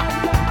Windsor.